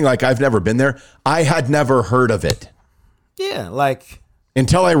one thing like I've never been there. I had never heard of it. Yeah, like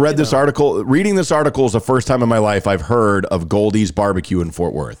until I read this article. Reading this article is the first time in my life I've heard of Goldie's Barbecue in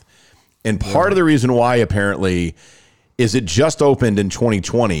Fort Worth. And part of the reason why apparently is it just opened in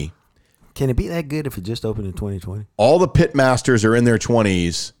 2020. Can it be that good if it just opened in 2020? All the pit masters are in their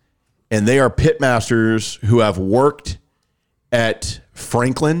 20s. And they are pit masters who have worked at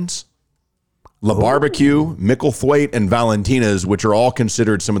Franklin's, La Barbecue, Micklethwaite, and Valentina's, which are all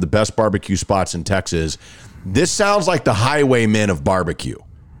considered some of the best barbecue spots in Texas. This sounds like the highwaymen of barbecue.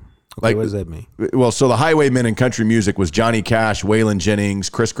 Okay, what does that mean? Well, so the highwaymen in country music was Johnny Cash, Waylon Jennings,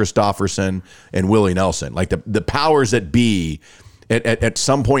 Chris Christopherson, and Willie Nelson. Like the powers that be at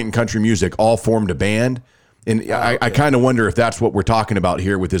some point in country music all formed a band. And I kind of wonder if that's what we're talking about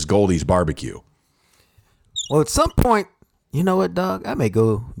here with this Goldie's Barbecue. Well, at some point, you know what, dog? I may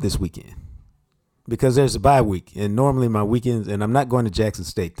go this weekend because there's a bye week. And normally my weekends, and I'm not going to Jackson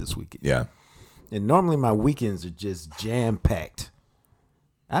State this weekend. Yeah. And normally my weekends are just jam-packed.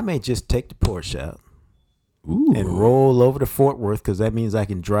 I may just take the Porsche out and roll over to Fort Worth because that means I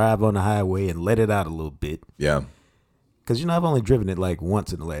can drive on the highway and let it out a little bit. Yeah. Because, I've only driven it like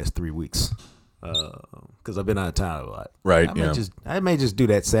once in the last 3 weeks. Because I've been out of town a lot. Right. I may just do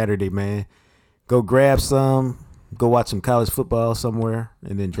that Saturday, man. Go grab some, go watch some college football somewhere,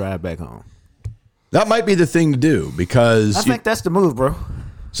 and then drive back home. That might be the thing to do because I think that's the move, bro.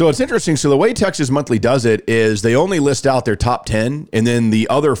 So it's interesting. So the way Texas Monthly does it is they only list out their top 10, and then the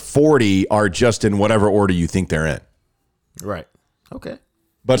other 40 are just in whatever order you think they're in. Right. Okay.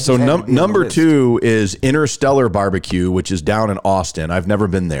 But so number 2 is Interstellar Barbecue, which is down in Austin. I've never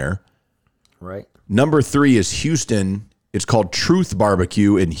been there. Right. Number 3 is Houston. It's called Truth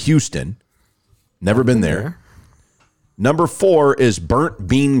Barbecue in Houston. Never been there. Number 4 is Burnt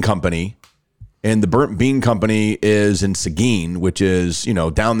Bean Company. And the Burnt Bean Company is in Seguin, which is,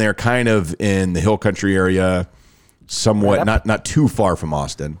 down there kind of in the hill country area, somewhat not too far from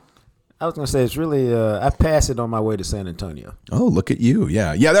Austin. I was going to say it's really I pass it on my way to San Antonio. Oh, look at you.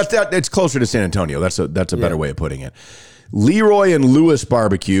 Yeah. Yeah, it's closer to San Antonio. That's a better way of putting it. Leroy and Lewis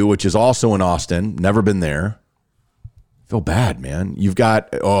Barbecue, which is also in Austin. Never been there. Feel bad, man. You've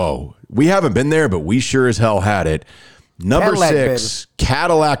got, we haven't been there, but we sure as hell had it. Number Cadillac, 6, baby.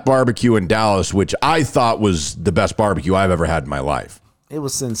 Cadillac Barbecue in Dallas, which I thought was the best barbecue I've ever had in my life. It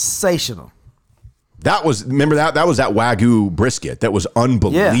was sensational. Remember that was that Wagyu brisket. That was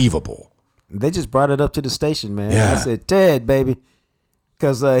unbelievable. Yeah. They just brought it up to the station, man. Yeah. I said, Ted, baby.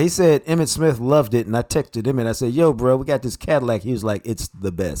 Because he said Emmitt Smith loved it, and I texted him, and I said, yo, bro, we got this Cadillac. He was like, it's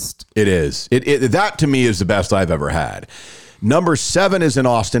the best. It is. That, to me, is the best I've ever had. Number 7 is in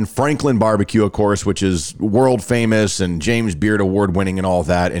Austin, Franklin Barbecue, of course, which is world famous and James Beard Award winning and all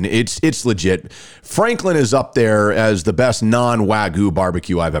that. And it's legit. Franklin is up there as the best non-Wagyu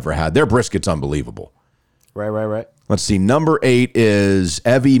barbecue I've ever had. Their brisket's unbelievable. Right. Let's see. Number 8 is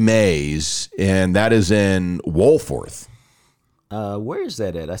Evie Mae's, and that is in Wolforth. Where is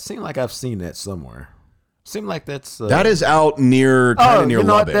that at? I seem like I've seen that somewhere. Seem like that's that is out near kind of near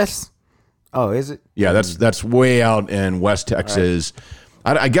Lubbock. Is it? Yeah, that's way out in West Texas.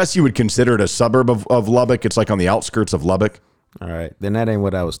 Right. I guess you would consider it a suburb of Lubbock. It's like on the outskirts of Lubbock. All right, then that ain't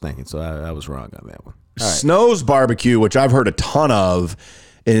what I was thinking, so I was wrong on that one. All right. Snow's Barbecue, which I've heard a ton of,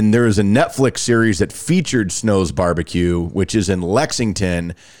 and there is a Netflix series that featured Snow's Barbecue, which is in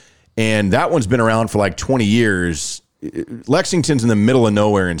Lexington, and that one's been around for like 20 years. Lexington's in the middle of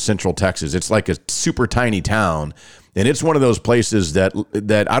nowhere in central Texas. It's like a super tiny town, and it's one of those places that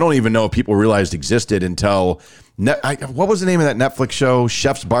I don't even know if people realized existed until what was the name of that Netflix show,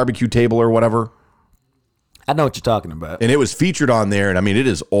 Chef's Barbecue Table or whatever? I know what you're talking about. And it was featured on there, and I mean, it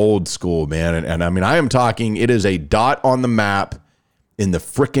is old school, man. And I mean, I am talking, it is a dot on the map in the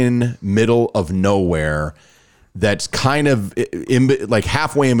frickin' middle of nowhere that's kind of like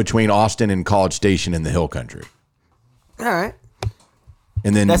halfway in between Austin and College Station in the Hill Country. All right.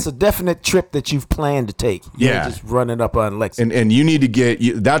 And then that's a definite trip that you've planned to take. You're just running up on Lexington. And you need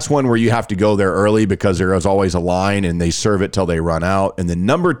to that's one where you have to go there early because there is always a line and they serve it till they run out. And then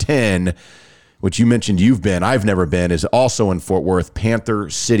number 10, which you mentioned you've been, I've never been, is also in Fort Worth, Panther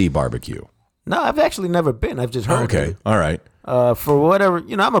City Barbecue. No, I've actually never been. I've just heard of it. All right. For whatever,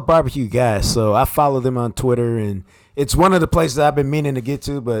 I'm a barbecue guy, so I follow them on Twitter, and it's one of the places I've been meaning to get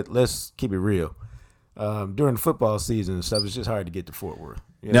to, but let's keep it real. During the football season and stuff, it's just hard to get to Fort Worth.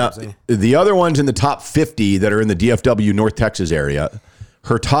 You know what I'm saying? The other ones in the top 50 that are in the DFW North Texas area,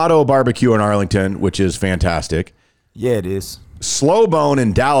 Hurtado Barbecue in Arlington, which is fantastic. Yeah, it is. Slow Bone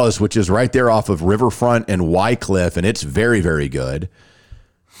in Dallas, which is right there off of Riverfront and Wycliffe, and it's very, very good.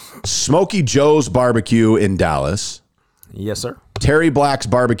 Smoky Joe's Barbecue in Dallas. Yes, sir. Terry Black's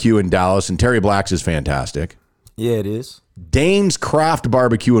Barbecue in Dallas, and Terry Black's is fantastic. Yeah, it is. Dane's Craft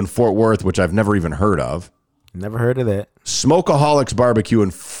Barbecue in Fort Worth, which I've never even heard of. Never heard of that. Smokeaholics Barbecue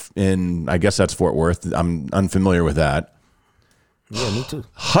in I guess that's Fort Worth. I'm unfamiliar with that. Yeah, me too.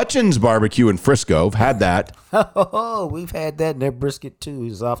 Hutchins Barbecue in Frisco. I've had that. Oh, we've had that, and their brisket too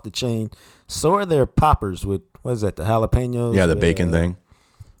is off the chain. So are their poppers with, what is that, the jalapenos? Yeah, the bacon thing.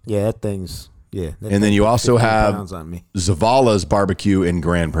 Yeah, that thing's, yeah. That and then you also have Zavala's Barbecue in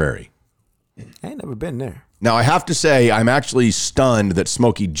Grand Prairie. I ain't never been there. Now, I have to say, I'm actually stunned that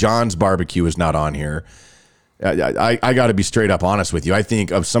Smokey John's Barbecue is not on here. I got to be straight up honest with you. I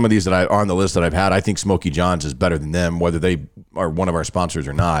think of some of these that are on the list that I've had, I think Smokey John's is better than them, whether they are one of our sponsors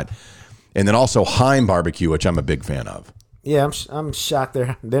or not. And then also Heim Barbecue, which I'm a big fan of. Yeah, I'm shocked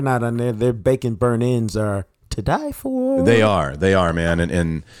they're not on there. Their bacon burn ends are to die for. They are, man.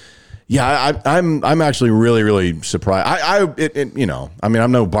 And yeah, I'm actually really, really surprised.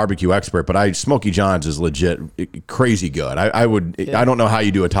 I'm no barbecue expert, but Smokey John's is legit crazy good. I don't know how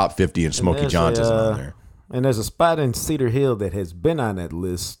you do a top 50 and Smokey John's isn't on there. And there's a spot in Cedar Hill that has been on that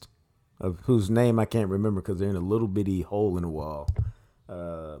list, of whose name I can't remember because they're in a little bitty hole in the wall.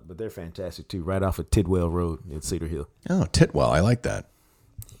 But they're fantastic too, right off of Tidwell Road in Cedar Hill. Oh, Tidwell, I like that.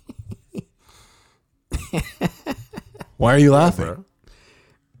 Why are you laughing?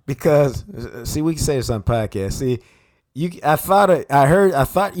 Because see, we can say this on podcast. See, I thought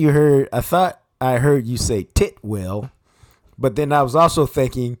I heard you say Tidwell, but then I was also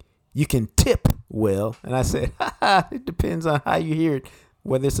thinking you can tip well, and I said, it depends on how you hear it,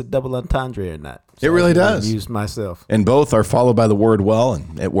 whether it's a double entendre or not. So it really does. I used myself. And both are followed by the word well,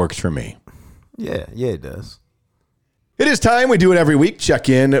 and it works for me. Yeah, it does. It is time. We do it every week. Check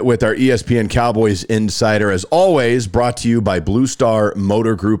in with our ESPN Cowboys insider, as always, brought to you by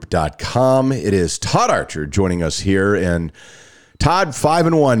BlueStarMotorGroup.com. It is Todd Archer joining us here, and Todd,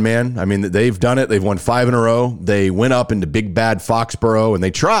 5-1, man. I mean, they've done it. They've won 5 in a row. They went up into big bad Foxborough, and they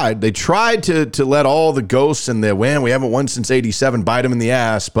tried. They tried to let all the ghosts and the we haven't won since '87 bite them in the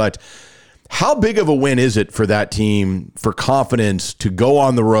ass. But how big of a win is it for that team, for confidence, to go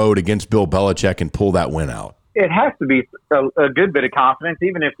on the road against Bill Belichick and pull that win out? It has to be a good bit of confidence,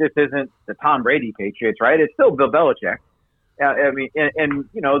 even if this isn't the Tom Brady Patriots, right? It's still Bill Belichick. I mean, and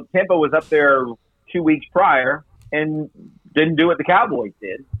Tampa was up there 2 weeks prior and didn't do what the Cowboys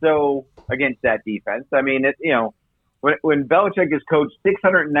did. So against that defense. I mean, when Belichick has coached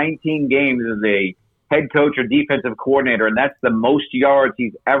 619 games as a head coach or defensive coordinator, and that's the most yards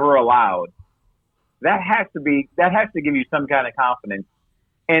he's ever allowed, that has to give you some kind of confidence.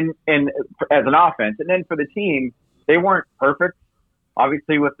 And as an offense, and then for the team, they weren't perfect,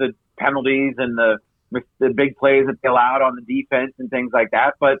 obviously, with the penalties and the big plays that they allowed on the defense and things like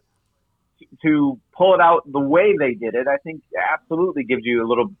that. But to pull it out the way they did it, I think absolutely gives you a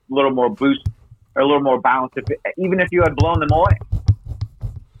little more boost or a little more balance, even if you had blown them away.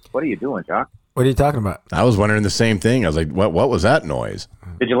 What are you doing, Jacques? What are you talking about? I was wondering the same thing. I was like, what was that noise?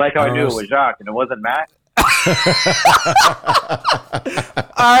 Did you like how I knew it was Jacques and it wasn't Matt?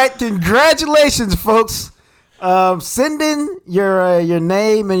 All right, congratulations, folks. Send in your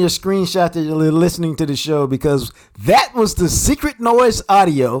name and your screenshot that you're listening to the show, because that was the secret noise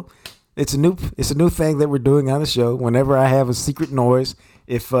audio. It's a new thing that we're doing on the show. Whenever I have a secret noise,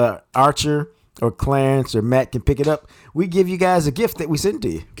 if Archer or Clarence or Matt can pick it up, we give you guys a gift that we send to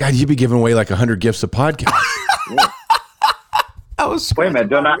you. God, you'd be giving away like 100 gifts a podcast. Wait a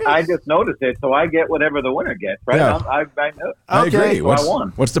minute, I just noticed it, so I get whatever the winner gets, right? Yeah. I know. I agree. So I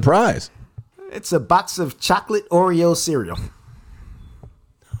won. What's the prize? It's a box of chocolate Oreo cereal.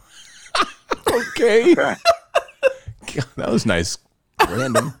 Okay. God, that was nice.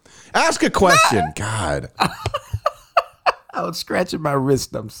 Random. Ask a question. God. I was scratching my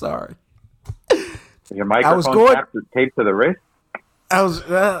wrist. I'm sorry. Your microphone taped to the wrist?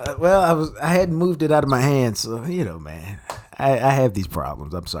 I hadn't moved it out of my hand, so man, I have these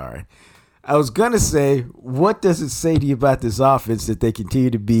problems. I'm sorry. I was gonna say, what does it say to you about this offense that they continue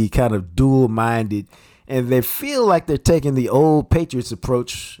to be kind of dual-minded, and they feel like they're taking the old Patriots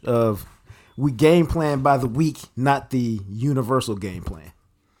approach of we game plan by the week, not the universal game plan?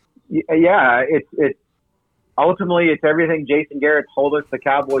 Yeah, it's ultimately it's everything Jason Garrett told us the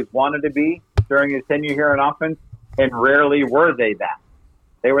Cowboys wanted to be during his tenure here in offense, and rarely were they that.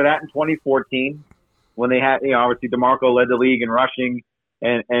 They were that in 2014 when they had, obviously DeMarco led the league in rushing,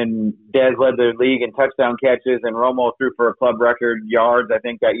 and Dez led the league in touchdown catches, and Romo threw for a club record yards, I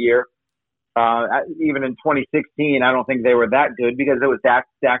think, that year. Even in 2016, I don't think they were that good because it was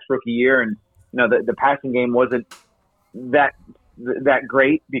Dak's rookie year, and the passing game wasn't that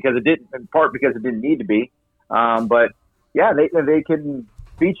great because it didn't, in part because it didn't need to be. But yeah, they can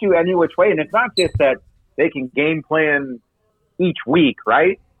beat you any which way, and it's not just that they can game plan each week,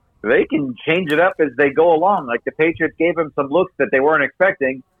 right? They can change it up as they go along. Like the Patriots gave them some looks that they weren't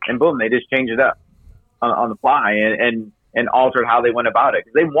expecting, and boom, they just changed it up on the fly and altered how they went about it.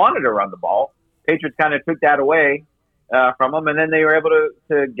 They wanted to run the ball. Patriots kind of took that away from them, and then they were able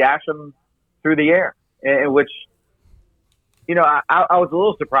to gash them through the air, which, I was a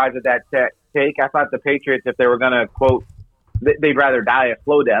little surprised at that take. I thought the Patriots, if they were going to, quote, they'd rather die a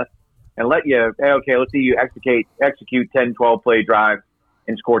slow death and let you, okay, let's see you execute 10, 12-play drives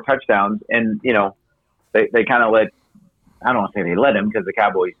and score touchdowns. And, they kind of I don't want to say they let him because the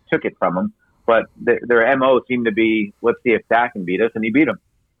Cowboys took it from him, but their MO seemed to be, let's see if Dak can beat us, and he beat him.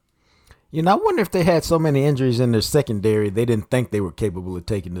 I wonder if they had so many injuries in their secondary, they didn't think they were capable of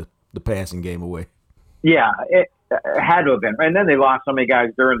taking the passing game away. Yeah, it had to have been. And then they lost so many guys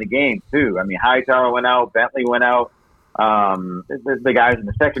during the game, too. I mean, Hightower went out, Bentley went out. The guys in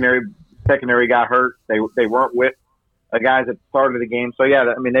the secondary got hurt. They weren't with the guys at the start of the game. So,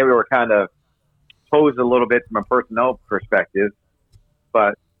 yeah, I mean, they were kind of posed a little bit from a personnel perspective.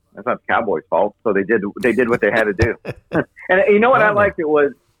 But that's not the Cowboys' fault. So they did what they had to do. And you know what I liked? It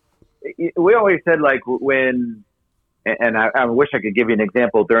was, we always said, like, when – and I wish I could give you an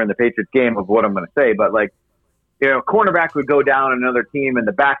example during the Patriots game of what I'm going to say, but like, cornerback would go down on another team and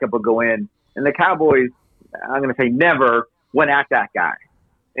the backup would go in, and the Cowboys, I'm going to say never went at that guy.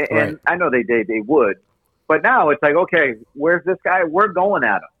 And right. I know they would, but now it's like, okay, where's this guy? We're going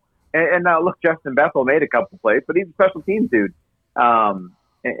at him. And now look, Justin Bethel made a couple plays, but he's a special teams dude.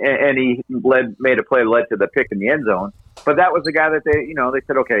 And he made a play that led to the pick in the end zone. But that was the guy that they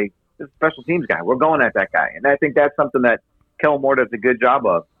said, okay, this is a special teams guy. We're going at that guy. And I think that's something that Kellen Moore does a good job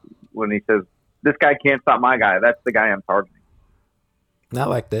of when he says, this guy can't stop my guy. That's the guy I'm targeting. Not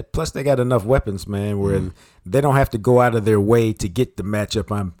like that. Plus, they got enough weapons, man, where they don't have to go out of their way to get the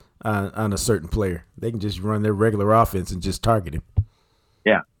matchup on a certain player. They can just run their regular offense and just target him.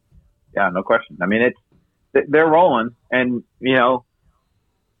 Yeah. Yeah, no question. I mean, they're rolling. And,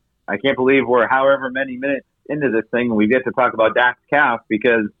 I can't believe we're however many minutes into this thing and we get to talk about Dak's calf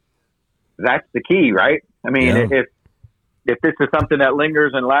because that's the key, right? I mean, if this is something that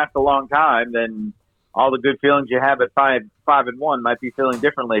lingers and lasts a long time, then all the good feelings you have at 5-1 might be feeling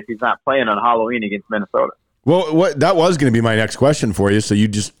differently if he's not playing on Halloween against Minnesota. Well, that was going to be my next question for you. So you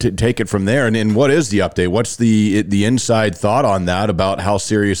just take it from there. And what is the update? What's the inside thought on that about how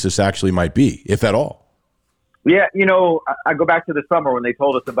serious this actually might be, if at all? Yeah, I go back to the summer when they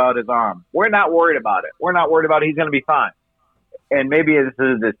told us about his arm. We're not worried about it. We're not worried about it. He's going to be fine. And maybe this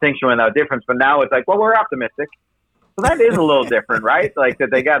is a distinction without difference, but now it's like, well, we're optimistic. So that is a little different, right? Like that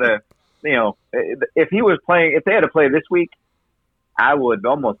they got to, if he was playing, if they had to play this week, I would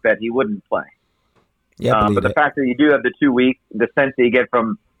almost bet he wouldn't play. Yeah, but the fact that you do have the 2 weeks, the sense that you get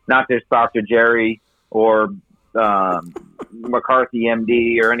from not just Dr. Jerry or McCarthy,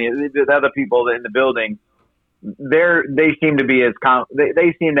 MD, or any of the other people in the building, they seem to be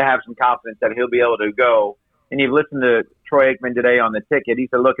they seem to have some confidence that he'll be able to go. And you've listened to Troy Aikman today on the ticket. He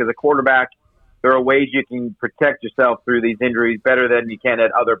said, "Look, as a quarterback, there are ways you can protect yourself through these injuries better than you can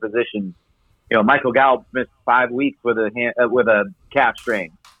at other positions." Michael Gallup missed 5 weeks with a calf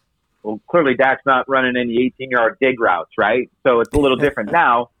strain. Well, clearly Dak's not running any 18-yard dig routes, right? So it's a little different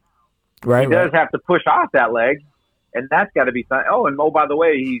now. Right. He does have to push off that leg, and that's got to be something. Oh, and by the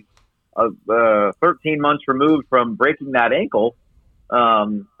way, he's 13 months removed from breaking that ankle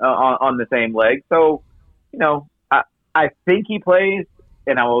on the same leg. So, I think he plays,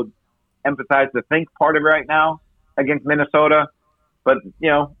 and I will emphasize the think part of it right now against Minnesota. But,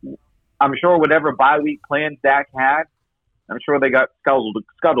 I'm sure whatever bye week plans Dak had, I'm sure they got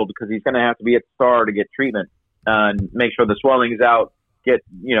scuttled because he's going to have to be at the STAR to get treatment and make sure the swelling is out, just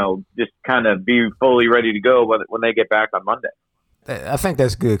kind of be fully ready to go when they get back on Monday. I think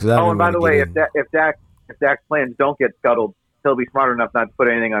that's good. And by the way, if Dak's plans don't get scuttled, he'll be smart enough not to put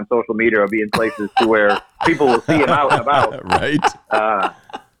anything on social media or be in places to where people will see him out and about. Right.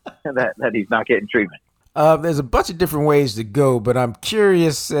 That he's not getting treatment. There's a bunch of different ways to go, but I'm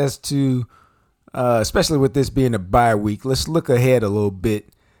curious as to, especially with this being a bye week, let's look ahead a little bit.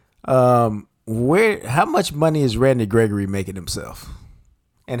 How much money is Randy Gregory making himself?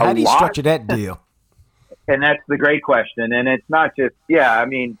 And how do you structure that deal? And that's the great question. And it's not just,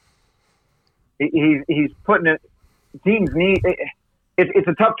 he's putting it, teams need, it's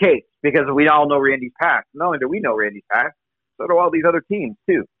a tough case because we all know Randy's past. Not only do we know Randy's past, so do all these other teams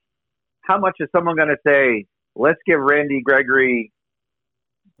too. How much is someone going to say, let's give Randy Gregory,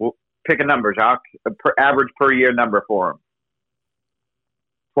 pick a number, Jacques, average per year number for him?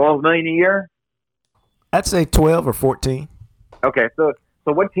 $12 million a year? I'd say 12 or 14. Okay, so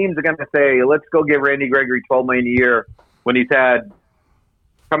what teams are going to say, let's go give Randy Gregory $12 million a year when he's had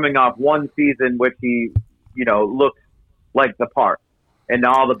coming off one season which he, looks like the part and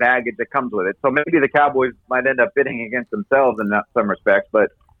all the baggage that comes with it. So maybe the Cowboys might end up bidding against themselves in some respects,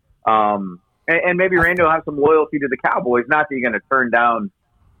 but and maybe Randy will have some loyalty to the Cowboys. Not that you're going to turn down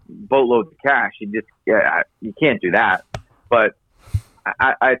boatloads of cash. You can't do that. But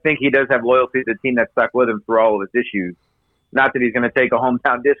I think he does have loyalty to the team that stuck with him through all of his issues. Not that he's going to take a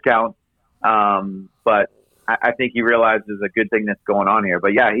hometown discount, but I think he realizes a good thing that's going on here.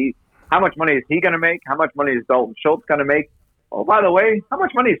 But yeah, how much money is he going to make? How much money is Dalton Schultz going to make? Oh, by the way, how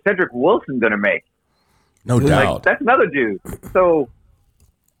much money is Cedric Wilson going to make? No doubt. That's another dude. So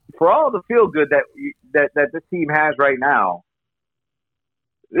for all the feel good that this team has right now,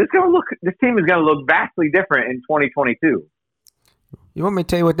 this team is going to look vastly different in 2022. You want me to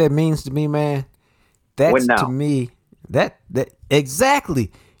tell you what that means to me, man? That's to me that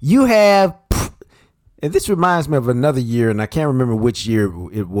exactly. You have, and this reminds me of another year, and I can't remember which year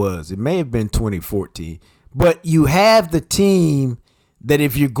it was. It may have been 2014. But you have the team that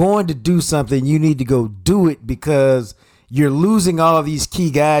if you're going to do something, you need to go do it because you're losing all of these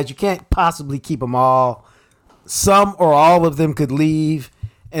key guys. You can't possibly keep them all. Some or all of them could leave.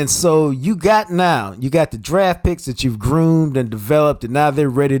 And so you got the draft picks that you've groomed and developed, and now they're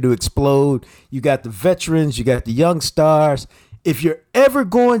ready to explode. You got the veterans, you got the young stars. If you're ever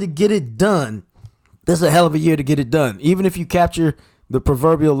going to get it done, this is a hell of a year to get it done. Even if you capture the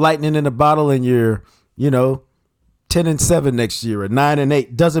proverbial lightning in a bottle and you're, 10-7 next year or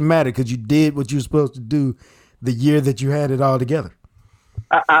 9-8, doesn't matter because you did what you were supposed to do the year that you had it all together.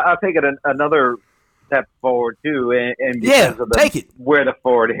 I'll take it another step forward too, and because of where the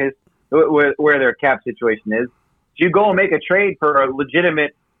forward is, where their cap situation is, you go and make a trade for a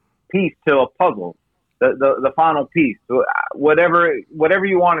legitimate piece to a puzzle, the final piece, whatever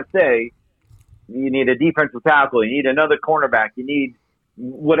you want to say. You need a defensive tackle, you need another cornerback, you need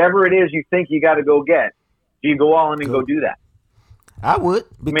whatever it is you think you got to go get. You go all in and go do that. I would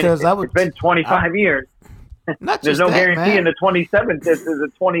because I would. It's been 25 years. There's no guarantee in the 27th. This is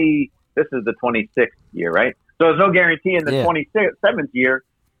the 26th year, right? So there's no guarantee in the 27th year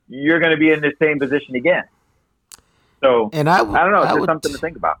you're going to be in the same position again. So I don't know. It's just something to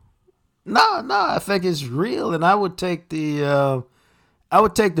think about. No, I think it's real, and I would take the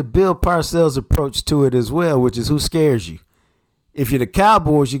Bill Parcells approach to it as well, which is who scares you. If you're the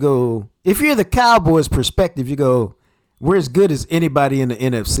Cowboys, you go. If you're the Cowboys' perspective, you go, we're as good as anybody in the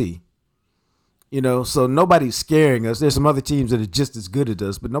NFC. So nobody's scaring us. There's some other teams that are just as good as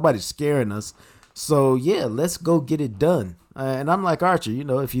us, but nobody's scaring us. So yeah, let's go get it done. And I'm like Archer.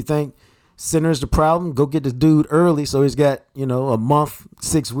 If you think center's the problem, go get the dude early so he's got, a month,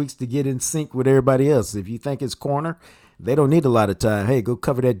 6 weeks to get in sync with everybody else. If you think it's corner, they don't need a lot of time. Hey, go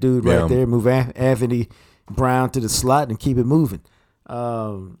cover that dude right there, move Anthony Brown to the slot and keep it moving.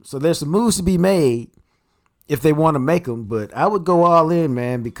 So there's some moves to be made if they want to make them, but I would go all in,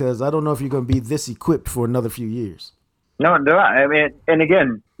 man, because I don't know if you're going to be this equipped for another few years. No, I mean, and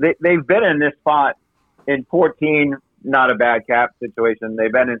again, they've been in this spot in 14, not a bad cap situation.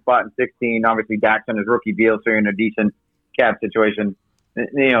 They've been in spot in 16. Obviously, Dak's on his rookie deal, so you're in a decent cap situation.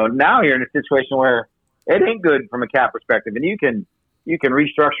 Now you're in a situation where it ain't good from a cap perspective, and you can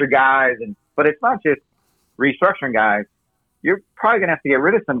restructure guys, but it's not just restructuring guys. You're probably gonna have to get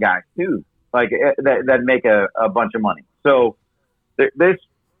rid of some guys too, like that make a bunch of money. So this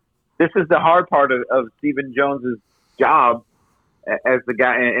is the hard part of Stephen Jones's job as the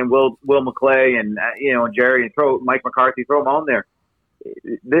guy, and Will McClay and Jerry, and throw Mike McCarthy, throw them on there.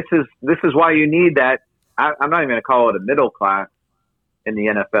 This is why you need that. I'm not even going to call it a middle class in the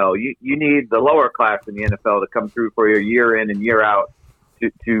NFL. You need the lower class in the NFL to come through for your year in and year out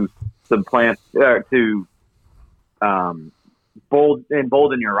to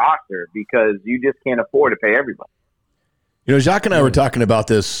embolden your roster, because you just can't afford to pay everybody. Jacques and I were talking about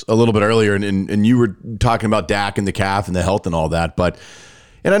this a little bit earlier, and you were talking about Dak and the calf and the health and all that.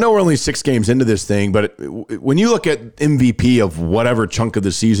 And I know we're only 6 games into this thing, but when you look at MVP of whatever chunk of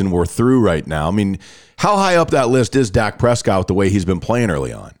the season we're through right now, I mean, how high up that list is Dak Prescott with the way he's been playing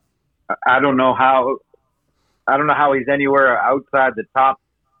early on? I don't know how he's anywhere outside the top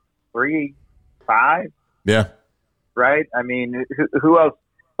 3, 5. Yeah. Right? I mean, who else?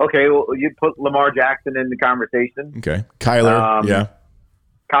 Okay, well, you put Lamar Jackson in the conversation. Okay. Kyler, yeah.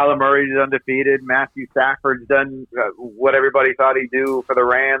 Kyler Murray's undefeated. Matthew Stafford's done what everybody thought he'd do for the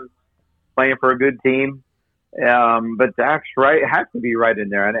Rams, playing for a good team. But Dak's right, has to be right in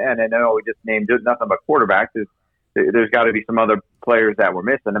there. And I know we just named nothing but quarterbacks. There's got to be some other players that we're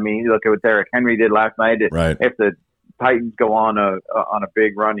missing. I mean, you look at what Derrick Henry did last night. Right. If the Titans go on a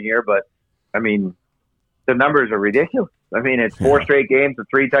big run here, but I mean, the numbers are ridiculous. I mean, it's 4 straight games of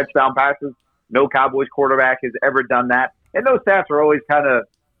 3 touchdown passes. No Cowboys quarterback has ever done that. And those stats are always kind of,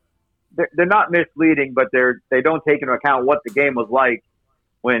 they're not misleading, but they don't take into account what the game was like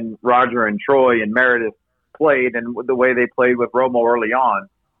when Roger and Troy and Meredith played and the way they played with Romo early on.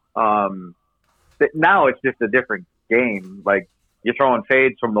 Now it's just a different game. Like, you're throwing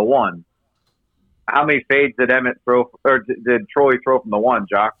fades from the 1. How many fades did Emmett throw, or did Troy throw from the 1,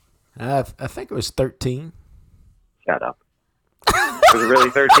 Jock? I think it was 13. Shut up. Was it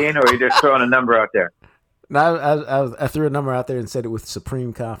really 13, or are you just throwing a number out there? No, I threw a number out there and said it with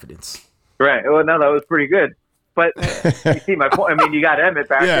supreme confidence. Right. Well, no, that was pretty good. But you see my point. I mean, you got Emmett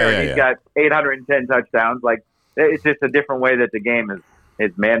back there, and he's got 810 touchdowns. Like, it's just a different way that the game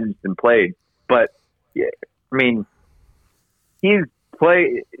is managed and played. But, yeah, I mean, he's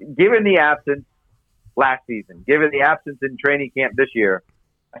played, given the absence last season, given the absence in training camp this year,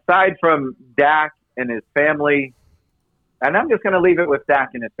 aside from Dak and his family, and I'm just going to leave it with Dak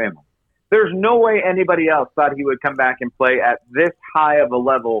and his family, there's no way anybody else thought he would come back and play at this high of a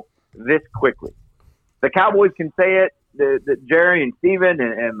level this quickly. The Cowboys can say it, the Jerry and Steven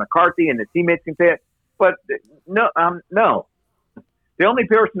and McCarthy and the teammates can say it, but no. The only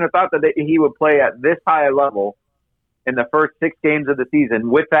person who thought that he would play at this high a level in the first 6 games of the season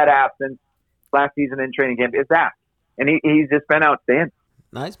with that absence last season in training camp is Dak. And he's just been outstanding.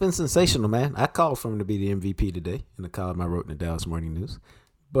 No, it's been sensational, man. I called for him to be the MVP today in the column I wrote in the Dallas Morning News.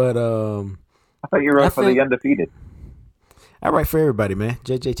 But I thought you wrote for the undefeated. I write for everybody, man.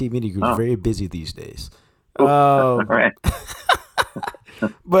 JJT Media Group is very busy these days. Right.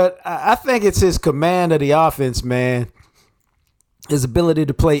 But I think it's his command of the offense, man. His ability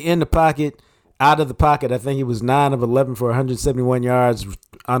to play in the pocket, out of the pocket. I think he was 9 of 11 for 171 yards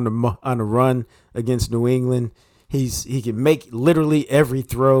on the run against New England. He can make literally every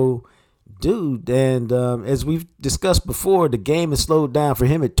throw, dude. And as we've discussed before, the game has slowed down for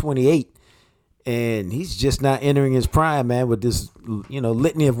him at 28, and he's just not entering his prime, man, with this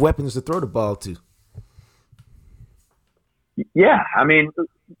litany of weapons to throw the ball to. Yeah, I mean,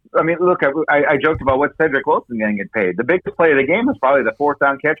 look, I joked about what Cedric Wilson going to get paid. The biggest play of the game was probably the 4th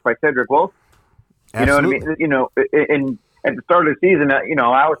down catch by Cedric Wilson. Absolutely. You know what I mean? at the start of the season,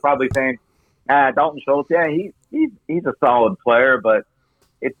 I was probably saying, Dalton Schultz, yeah, he's a solid player, but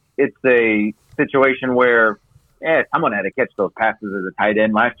it's a situation where someone had to catch those passes as a tight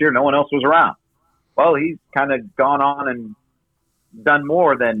end last year. No one else was around. Well, he's kind of gone on and done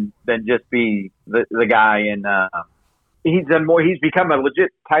more than just be the guy, and he's done more. He's become a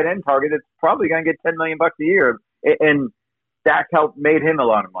legit tight end target that's probably going to get $10 million a year, and Dak helped made him a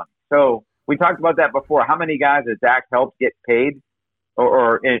lot of money. So we talked about that before. How many guys has Dak helped get paid?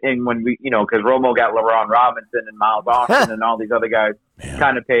 Or when we, because Romo got LeBron Robinson and Miles Austin and all these other guys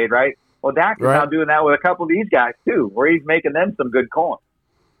kind of paid, right? Well, Dak is now doing that with a couple of these guys too, where he's making them some good coin.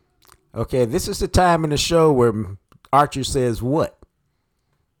 Okay, this is the time in the show where Archer says what?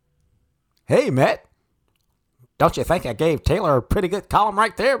 Hey, Matt, don't you think I gave Taylor a pretty good column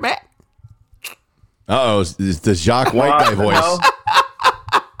right there, Matt? Uh-oh, it's the Jacques White guy voice. No.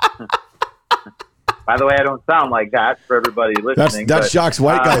 By the way, I don't sound like that for everybody listening. That's Jacques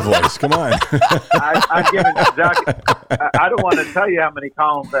White guy voice. Come on. I've given Jacques, I don't want to tell you how many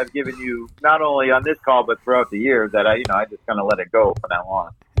columns I've given you, not only on this call but throughout the years. That I just kind of let it go from now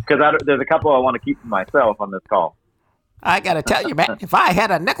on, because there's a couple I want to keep to myself on this call. I got to tell you, Matt, if I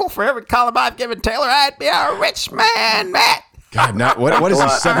had a nickel for every column I've given Taylor, I'd be a rich man, Matt. God, what is he,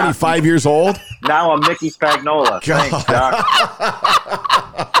 75 years old? Now I'm Mickey Spagnola. Thanks, Doc.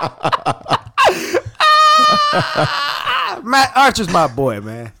 Matt Archer's my boy,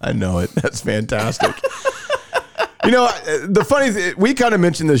 man. I know it. That's fantastic. The funny thing, we kind of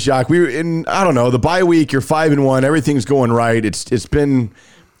mentioned this, Jacques. We were in, I don't know, the bye week, you're 5-1, everything's going right. It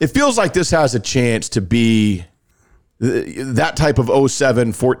feels like this has a chance to be that type of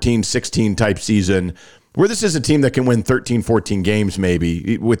 07, 14, 16 type season, where this is a team that can win 13, 14 games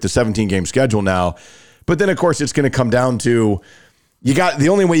maybe with the 17-game schedule now. But then, of course, it's going to come down to the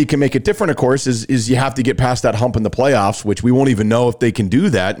only way you can make it different, of course, is you have to get past that hump in the playoffs, which we won't even know if they can do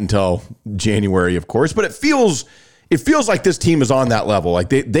that until January, of course. But it feels like this team is on that level. Like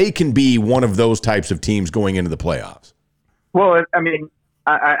they can be one of those types of teams going into the playoffs. Well, I mean,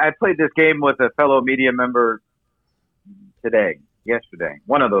 I played this game with a fellow media member yesterday,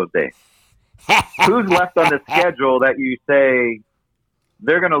 one of those days. Who's left on the schedule that you say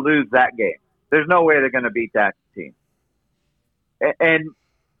they're going to lose that game? There's no way they're going to beat that team. And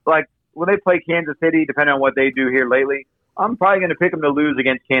like when they play Kansas City, depending on what they do here lately, I'm probably going to pick them to lose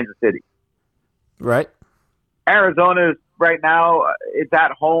against Kansas City. Right. Arizona's right now, it's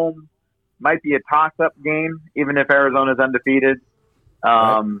at home. Might be a toss-up game, even if Arizona's undefeated.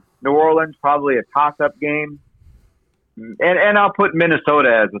 Right. New Orleans, probably a toss-up game. And I'll put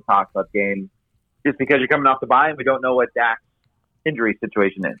Minnesota as a toss-up game just because you're coming off the bye and we don't know what Dak's injury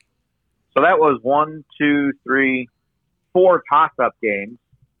situation is. So that was 4 toss-up games.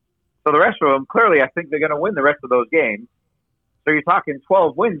 So the rest of them, clearly, I think they're going to win the rest of those games. So you're talking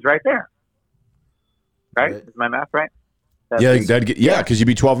 12 wins right there. Right? Is my math right? Because you'd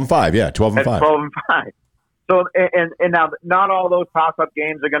be 12-5. Yeah, 12-5. 12-5. So, and now, not all those toss-up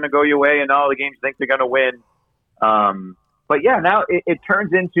games are going to go your way, and all the games you think they're going to win. But yeah, now it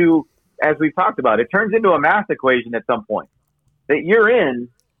turns into, as we've talked about, it turns into a math equation at some point that you're in.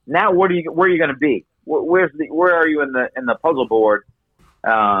 Now, where are you going to be? Where are you in the puzzle board,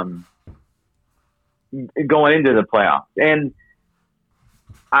 going into the playoffs? And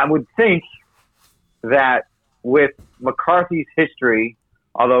I would think that with McCarthy's history,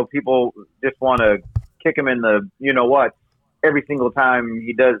 although people just want to kick him in the every single time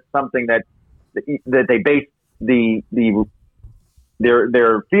he does something that they base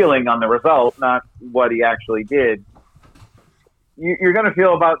their feeling on the result, not what he actually did. You're going to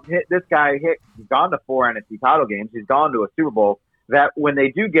feel about this guy. He's gone to 4 NFC title games. He's gone to a Super Bowl. That when they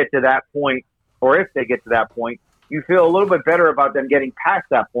do get to that point, or if they get to that point, you feel a little bit better about them getting past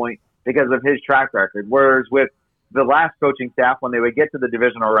that point because of his track record. Whereas with the last coaching staff, when they would get to the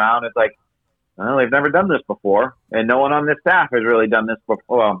divisional round, it's like, well, they've never done this before, and no one on this staff has really done this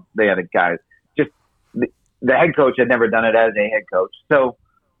before. Well, they had guys. Just the head coach had never done it as a head coach. So,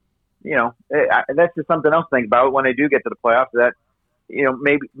 that's just something else to think about when they do get to the playoffs. That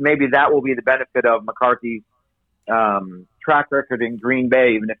maybe that will be the benefit of McCarthy's track record in Green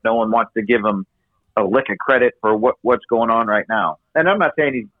Bay, even if no one wants to give him a lick of credit for what's going on right now. And I'm not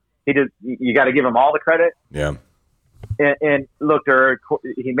saying you got to give him all the credit. Yeah. And look,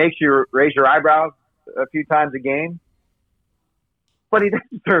 he makes you raise your eyebrows a few times a game, but he does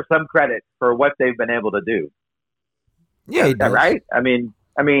deserve some credit for what they've been able to do. Yeah, he does. Right? I mean,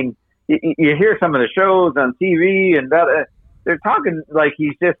 you hear some of the shows on TV, and they're talking like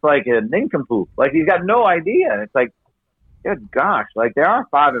he's just like a nincompoop, like he's got no idea. It's like, good gosh, like they are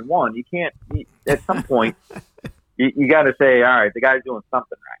 5-1. You can't at some point. you got to say, all right, the guy's doing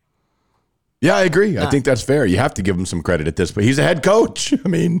something right. Yeah, I agree. I think that's fair. You have to give him some credit at this, but he's a head coach. I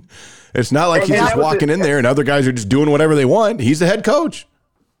mean, it's not like he's just walking in there and other guys are just doing whatever they want. He's the head coach.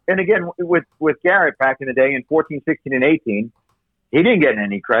 And again, with Garrett back in the day in 14, 16, and 18, he didn't get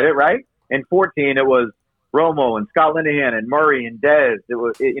any credit, right? In 14, it was Romo and Scott Linehan and Murray and Dez. It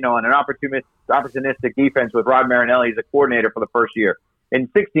was, and an opportunistic defense with Rod Marinelli as a coordinator for the first year. In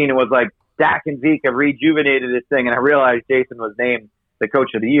 16, it was like Dak and Zeke have rejuvenated this thing, and I realized Jason was named the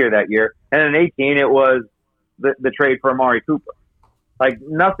coach of the year that year. And in 18, it was the trade for Amari Cooper. Like,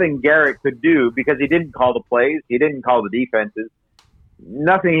 nothing Garrett could do, because he didn't call the plays, he didn't call the defenses.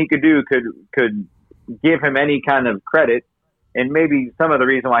 Nothing he could do could give him any kind of credit. And maybe some of the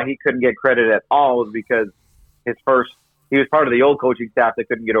reason why he couldn't get credit at all was because he was part of the old coaching staff that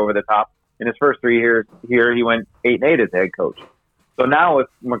couldn't get over the top. In his first 3 years here, he went 8-8 as head coach. So now with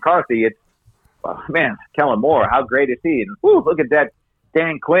McCarthy, it's, man, Kellen Moore, how great is he? And look at that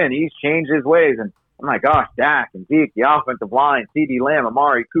Dan Quinn. He's changed his ways. And oh my gosh, Dak and Zeke, the offensive line, CeeDee Lamb,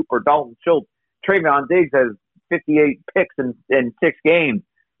 Amari Cooper, Dalton Schultz, Trayvon Diggs has 58 picks in 6 games.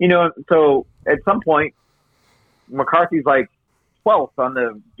 So at some point, McCarthy's like 12th on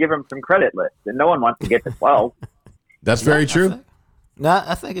the give him some credit list, and no one wants to get to 12. That's very true.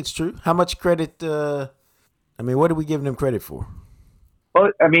 I think it's true. How much credit? What are we giving him credit for?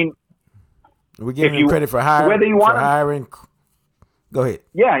 Well, I mean, we're giving him credit for hiring. Whether you want hiring. Go ahead.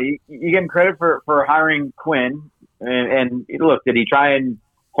 Yeah, you give him credit for hiring Quinn. And look, did he try and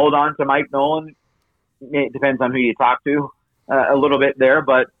hold on to Mike Nolan? It depends on who you talk to a little bit there,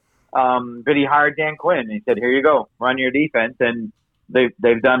 but he hired Dan Quinn. And he said, "Here you go, run your defense." And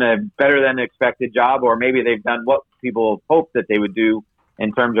they've done a better than expected job, or maybe they've done what people hoped that they would do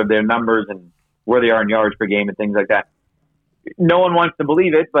in terms of their numbers and where they are in yards per game and things like that. No one wants to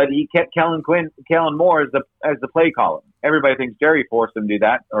believe it, but he kept Kellen Moore as the play caller. Everybody thinks Jerry forced him to do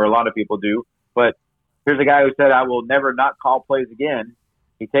that, or a lot of people do. But here's a guy who said, "I will never not call plays again."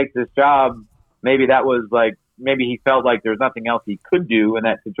 He takes this job. Maybe he felt like there's nothing else he could do in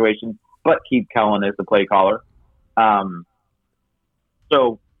that situation, but keep Kellen as the play caller.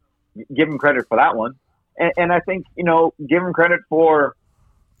 So give him credit for that one. And I think, give him credit for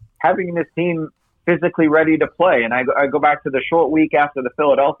having this team physically ready to play. And I go back to the short week after the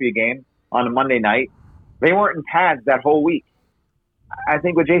Philadelphia game on a Monday night. They weren't in pads that whole week. I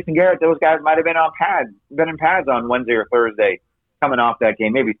think with Jason Garrett, those guys might have been in pads on Wednesday or Thursday coming off that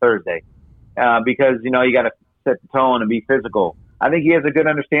game, maybe Thursday, because, you got to set the tone and be physical. I think he has a good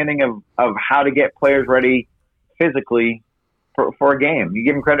understanding of how to get players ready physically for a game. You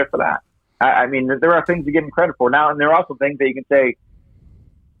give him credit for that. I mean, there are things to give him credit for now, and there are also things that you can say,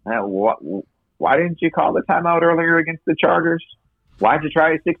 why didn't you call the timeout earlier against the Chargers? Why'd you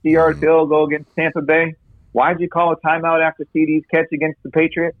try a 60-yard field goal against Tampa Bay? Why'd you call a timeout after CeeDee's catch against the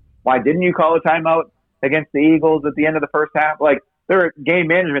Patriots? Why didn't you call a timeout against the Eagles at the end of the first half? Like, there are game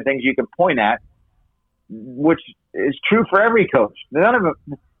management things you can point at, which is true for every coach.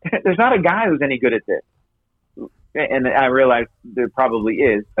 There's not a guy who's any good at this. And I realize there probably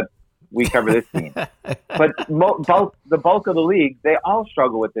is, but we cover this team. But the bulk of the league, they all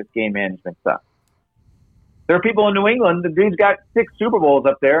struggle with this game management stuff. There are people in New England, the dude's got 6 Super Bowls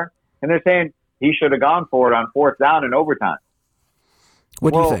up there, and they're saying he should have gone for it on 4th down in overtime.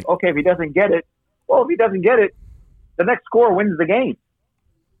 What do you think? Okay, if he doesn't get it, the next score wins the game.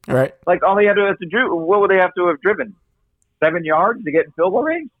 Right. Like, all they had to have to do, what would they have to have driven? 7 yards to get in field goal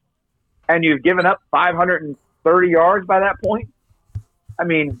range? And you've given up 530 yards by that point? I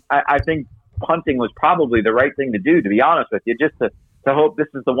mean, I think punting was probably the right thing to do, to be honest with you, just to hope this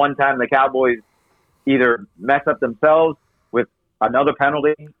is the one time the Cowboys either mess up themselves with another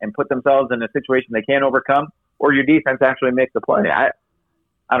penalty and put themselves in a situation they can't overcome, or your defense actually makes the play. I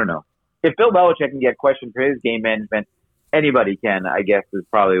don't know. If Bill Belichick can get questioned for his game management, anybody can, I guess, is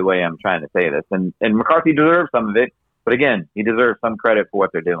probably the way I'm trying to say this. And McCarthy deserves some of it, but again, he deserves some credit for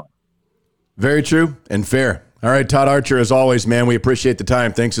what they're doing. Very true and fair. All right, Todd Archer, as always, man, we appreciate the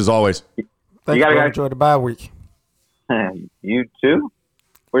time. Thanks as always. Thanks, you gotta enjoy the bye week. You too?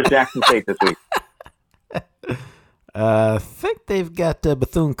 Where's Jackson State this week? I think they've got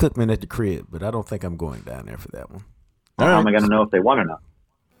Bethune-Cookman at the crib, but I don't think I'm going down there for that one. How am I going to know if they won or not?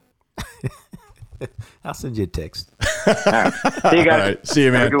 I'll send you a text. All right. See you guys. All right. See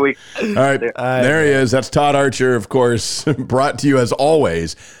you, man. Have a good week. All right. There he is. That's Todd Archer, of course, brought to you as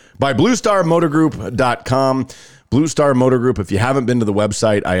always by BlueStarMotorGroup.com. Blue Star Motor Group, if you haven't been to the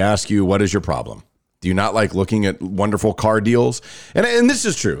website, I ask you, what is your problem? Do you not like looking at wonderful car deals? And this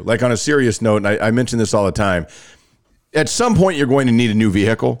is true. Like, on a serious note, and I mention this all the time, at some point you're going to need a new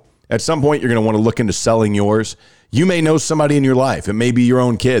vehicle. At some point you're going to want to look into selling yours. You may know somebody in your life. It may be your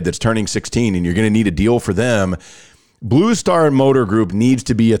own kid that's turning 16 and you're going to need a deal for them. Blue Star Motor Group needs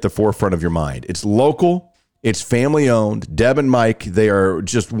to be at the forefront of your mind. It's local. It's family owned. Deb and Mike, they are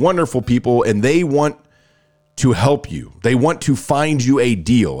just wonderful people, and they want to help you. They want to find you a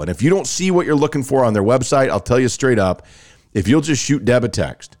deal. And if you don't see what you're looking for on their website, I'll tell you straight up, if you'll just shoot Deb a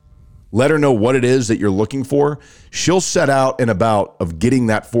text, let her know what it is that you're looking for, she'll set out and about of getting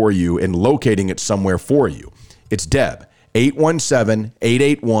that for you and locating it somewhere for you. It's Deb,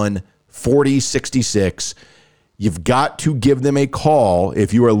 817-881-4066. You've got to give them a call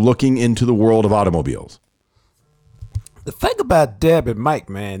if you are looking into the world of automobiles. The thing about Deb and Mike,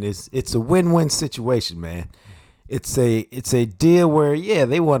 man, is it's a win-win situation, man. It's a deal where, yeah,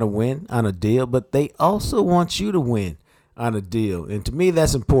 they want to win on a deal, but they also want you to win on a deal. And to me,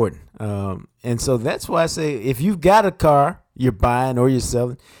 that's important. And so that's why I say if you've got a car you're buying or you're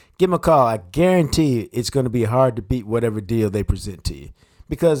selling, give them a call. I guarantee you it's going to be hard to beat whatever deal they present to you,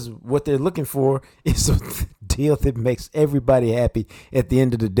 because what they're looking for is a deal that makes everybody happy at the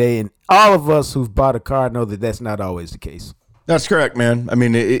end of the day. And all of us who've bought a car know that that's not always the case. That's correct, man. I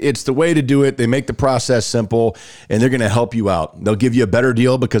mean, it's the way to do it. They make the process simple, and they're going to help you out. They'll give you a better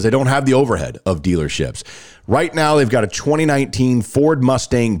deal because they don't have the overhead of dealerships. Right now, they've got a 2019 Ford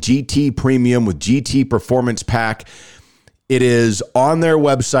Mustang GT Premium with GT Performance Pack. It is on their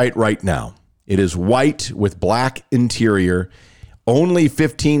website right now. It is white with black interior, only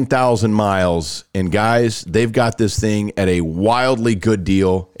 15,000 miles. And guys, they've got this thing at a wildly good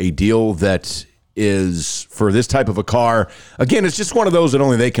deal, a deal that is for this type of a car. Again, it's just one of those that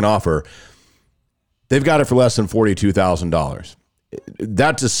only they can offer. They've got it for less than $42,000.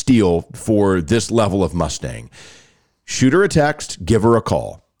 That's a steal for this level of Mustang. Shoot her a text, give her a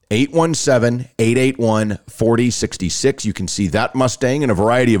call. 817-881-4066. You can see that Mustang and a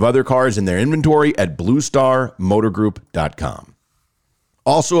variety of other cars in their inventory at bluestarmotorgroup.com.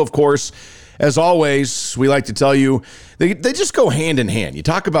 Also, of course, as always, we like to tell you, they just go hand in hand. You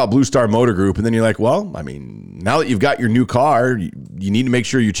talk about Blue Star Motor Group, and then you're like, well, I mean, now that you've got your new car, you need to make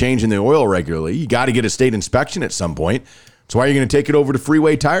sure you're changing the oil regularly. You got to get a state inspection at some point. That's why you're going to take it over to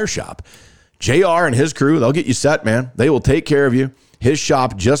Freeway Tire Shop. JR and his crew, they'll get you set, man. They will take care of you. His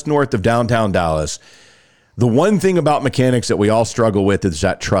shop just north of downtown Dallas. The one thing about mechanics that we all struggle with is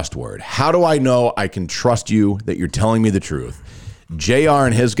that trust word. How do I know I can trust you, that you're telling me the truth? JR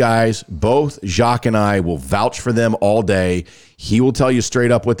and his guys, both Jacques and I, will vouch for them all day. He will tell you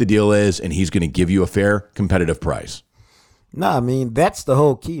straight up what the deal is, and he's going to give you a fair, competitive price. No, I mean, that's the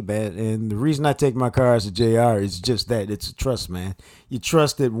whole key, man. And the reason I take my cars to JR is just that. It's a trust, man. You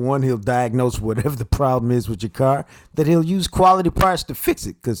trust that, one, he'll diagnose whatever the problem is with your car, that he'll use quality parts to fix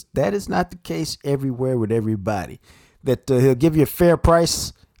it, because that is not the case everywhere with everybody. That he'll give you a fair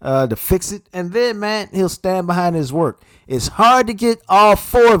price to fix it, and then, man, he'll stand behind his work. It's hard to get all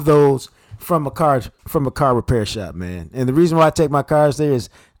four of those from a car repair shop, man. And the reason why I take my cars there is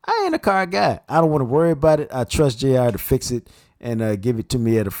I ain't a car guy. I don't want to worry about it. I trust JR to fix it and give it to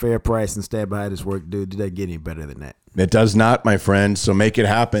me at a fair price and stand behind his work. Dude, did I get any better than that? It does not, my friend. So make it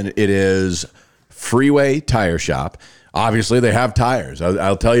happen. It is Freeway Tire Shop. Obviously, they have tires.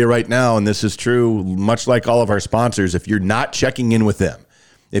 I'll tell you right now, and this is true, much like all of our sponsors, if you're not checking in with them,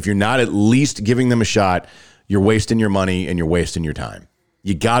 if you're not at least giving them a shot, you're wasting your money and you're wasting your time.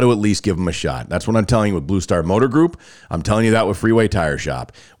 You got to at least give them a shot. That's what I'm telling you with Blue Star Motor Group. I'm telling you that with Freeway Tire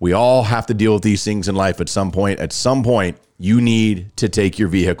Shop. We all have to deal with these things in life at some point. At some point, you need to take your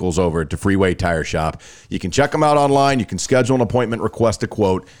vehicles over to Freeway Tire Shop. You can check them out online. You can schedule an appointment, request a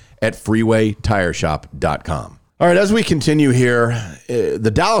quote at freewaytireshop.com. All right, as we continue here, the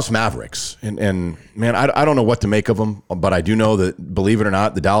Dallas Mavericks, and man, I don't know what to make of them, but I do know that, believe it or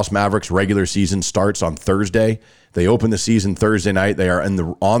not, the Dallas Mavericks regular season starts on Thursday. They open the season Thursday night. They are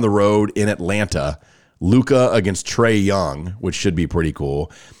on the road in Atlanta. Luka against Trae Young, which should be pretty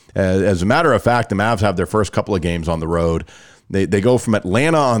cool. As a matter of fact, the Mavs have their first couple of games on the road. They go from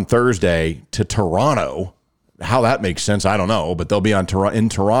Atlanta on Thursday to Toronto. How that makes sense, I don't know, but they'll be in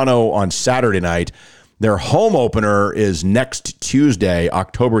Toronto on Saturday night. Their home opener is next Tuesday,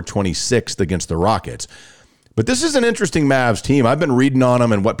 October 26th against the Rockets. But this is an interesting Mavs team. I've been reading on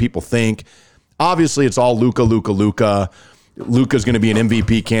them and what people think. Obviously, it's all Luka. Luka's going to be an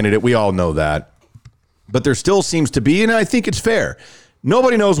MVP candidate. We all know that. But there still seems to be, and I think it's fair,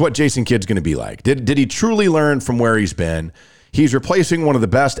 nobody knows what Jason Kidd's going to be like. Did he truly learn from where he's been? He's replacing one of the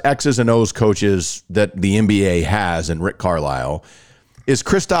best X's and O's coaches that the NBA has in Rick Carlisle. Is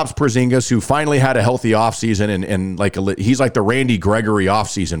Kristaps Porzingis, who finally had a healthy offseason and he's like the Randy Gregory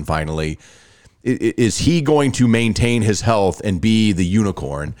offseason finally, is he going to maintain his health and be the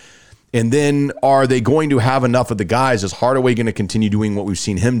unicorn? And then are they going to have enough of the guys? Is Hardaway going to continue doing what we've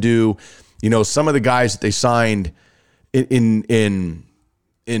seen him do? Some of the guys that they signed in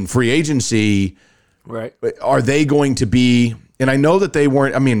free agency, right? Are they going to be? And I know that they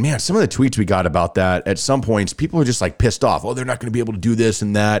weren't. I mean, man, some of the tweets we got about that at some points, people are just like pissed off. Oh, they're not going to be able to do this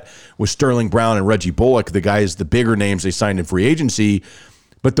and that with Sterling Brown and Reggie Bullock, the guys, the bigger names they signed in free agency.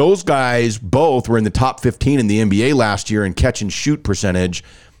 But those guys both were in the top 15 in the NBA last year in catch and shoot percentage,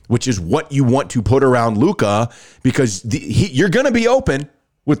 which is what you want to put around Luka, because you're going to be open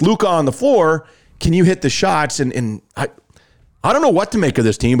with Luka on the floor. Can you hit the shots? And I don't know what to make of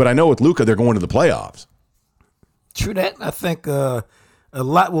this team, but I know with Luka, they're going to the playoffs. True that. I think a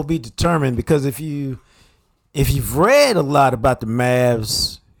lot will be determined, because if you've read a lot about the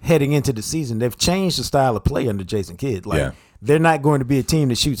Mavs heading into the season, they've changed the style of play under Jason Kidd. They're not going to be a team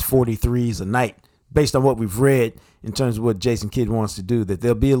that shoots 43s a night, based on what we've read in terms of what Jason Kidd wants to do. That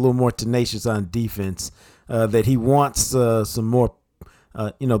they'll be a little more tenacious on defense. That he wants some more,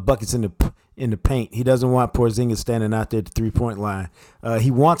 buckets in the paint. He doesn't want Porzingis standing out there at the 3-point line. He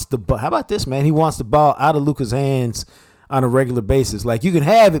wants the ball. How about this, man? He wants the ball out of Luka's hands on a regular basis. Like, you can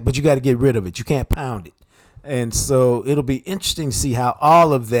have it, but you got to get rid of it. You can't pound it. And so it'll be interesting to see how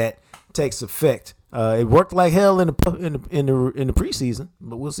all of that takes effect. It worked like hell in the preseason,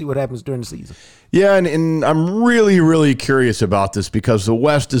 but we'll see what happens during the season. Yeah, and I'm really, really curious about this, because the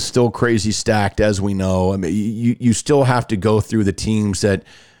West is still crazy stacked, as we know. I mean, you still have to go through the teams that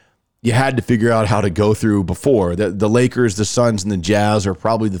you had to figure out how to go through before. The Lakers, the Suns, and the Jazz are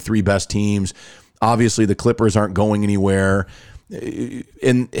probably the three best teams. Obviously, the Clippers aren't going anywhere.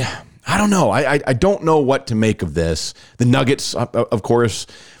 And I don't know. I don't know what to make of this. The Nuggets, of course,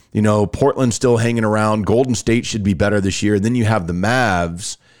 Portland's still hanging around. Golden State should be better this year. Then you have the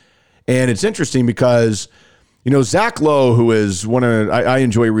Mavs. And it's interesting because, Zach Lowe, who is I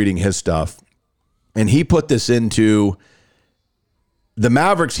enjoy reading his stuff, and he put this into the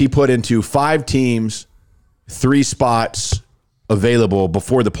Mavericks. He put into 5 teams, 3 spots available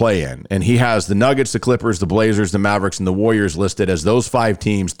before the play-in. And he has the Nuggets, the Clippers, the Blazers, the Mavericks, and the Warriors listed as those 5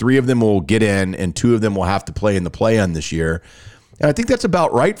 teams. 3 of them will get in, and 2 of them will have to play in the play-in this year. And I think that's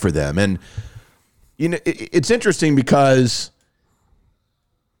about right for them. And, it's interesting because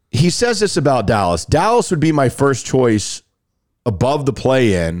he says this about Dallas. Dallas would be my first choice above the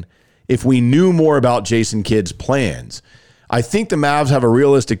play-in if we knew more about Jason Kidd's plans. I think the Mavs have a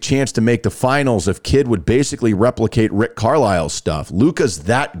realistic chance to make the finals if Kidd would basically replicate Rick Carlisle's stuff. Luka's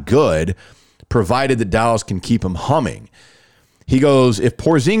that good, provided that Dallas can keep him humming. He goes, if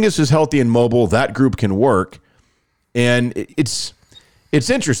Porzingis is healthy and mobile, that group can work. And it's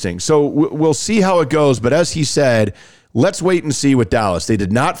interesting. So we'll see how it goes. But as he said, let's wait and see with Dallas. They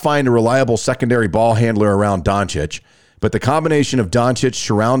did not find a reliable secondary ball handler around Doncic, but the combination of Doncic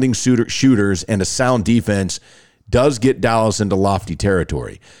surrounding shooters and a sound defense does get Dallas into lofty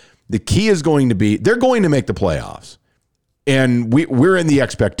territory. The key is going to be, they're going to make the playoffs. And we're in the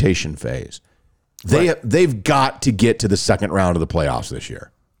expectation phase. They've got to get to the second round of the playoffs this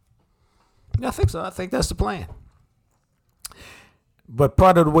year. Yeah, I think so. I think that's the plan. But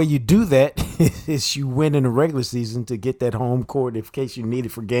part of the way you do that is you win in the regular season to get that home court in case you need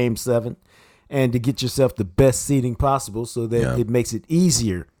it for Game 7, and to get yourself the best seeding possible so that it makes it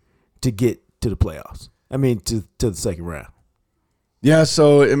easier to get to the playoffs. I mean, to the second round. Yeah,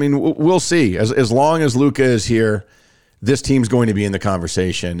 so, I mean, we'll see. As long as Luka is here, this team's going to be in the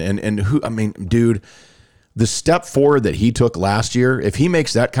conversation. And who, I mean, dude, the step forward that he took last year, if he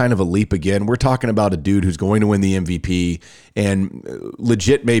makes that kind of a leap again, we're talking about a dude who's going to win the MVP and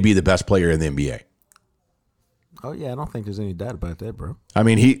legit may be the best player in the NBA. Oh, yeah, I don't think there's any doubt about that, bro. I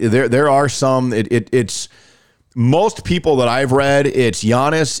mean, there are some, it's most people that I've read, it's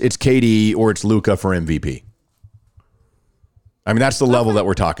Giannis, it's KD, or it's Luka for MVP. I mean, that's the level that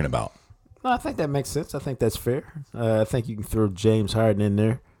we're talking about. No, I think that makes sense. I think that's fair. I think you can throw James Harden in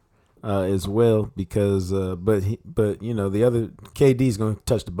there as well, because but the other KD's going to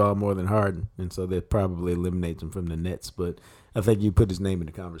touch the ball more than Harden, and so they'll probably eliminate him from the Nets. But I think you put his name in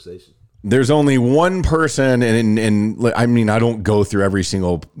the conversation. There's only one person, and I mean, I don't go through every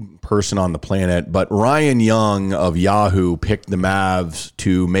single person on the planet, but Ryan Young of Yahoo picked the Mavs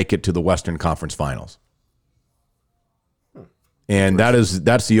to make it to the Western Conference Finals. And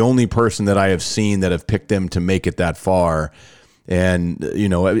that's the only person that I have seen that have picked them to make it that far. And,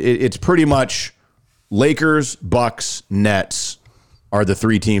 it's pretty much Lakers, Bucks, Nets are the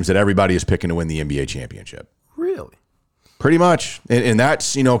 3 teams that everybody is picking to win the NBA championship. Really? Pretty much. And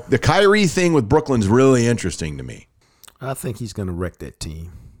that's, the Kyrie thing with Brooklyn's really interesting to me. I think he's going to wreck that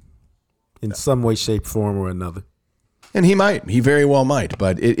team in some way, shape, form, or another. And he might. He very well might.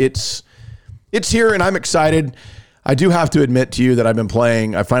 But it's here, and I'm excited. I do have to admit to you that I've been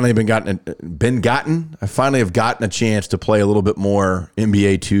playing. I finally have gotten a chance to play a little bit more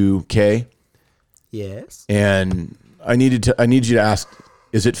NBA 2K. Yes. And I need you to ask,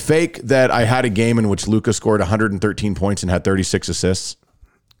 is it fake that I had a game in which Luka scored 113 points and had 36 assists?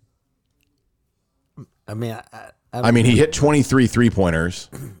 I mean, he hit 23 3-pointers,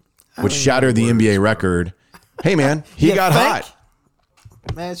 which shattered the NBA record. Hey, man, he got hot.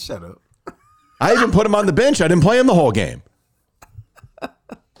 Man, shut up. I even put him on the bench. I didn't play him the whole game.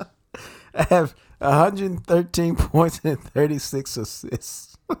 I have 113 points and 36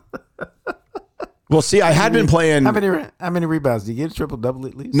 assists. Well, see, I had been playing. How many rebounds? Did you get a triple-double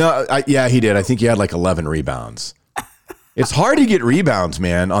at least? No, yeah, he did. I think he had like 11 rebounds. It's hard to get rebounds,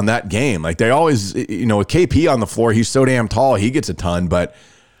 man, on that game. Like, they always, with KP on the floor, he's so damn tall, he gets a ton. But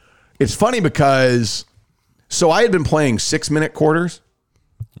it's funny because, so I had been playing 6-minute quarters.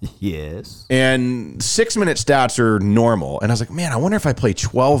 Yes. And 6-minute stats are normal. And I was like, man, I wonder if I play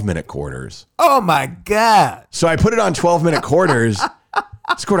 12-minute quarters. Oh, my God. So I put it on 12-minute quarters,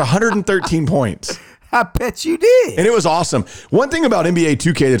 scored 113 points. I bet you did. And it was awesome. One thing about NBA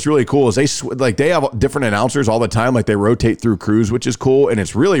 2K that's really cool is they have different announcers all the time. Like, they rotate through crews, which is cool. And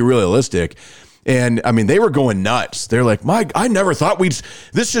it's really realistic. And I mean, they were going nuts. They're like, I never thought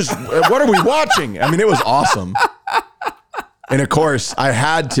what are we watching? I mean, it was awesome. And of course,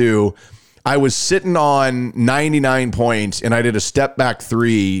 I was sitting on 99 points, and I did a step back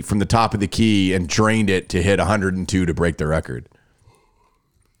 3 from the top of the key and drained it to hit 102 to break the record.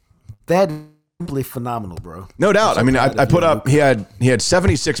 That's simply phenomenal, bro. No doubt. I mean, I put up, he had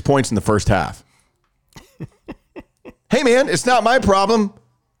 76 points in the first half. Hey, man, it's not my problem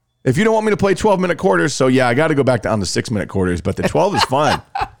if you don't want me to play 12-minute quarters. So, yeah, I got to go back on the 6-minute quarters, but the 12 is fun.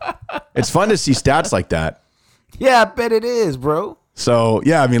 It's fun to see stats like that. Yeah, I bet it is, bro. So,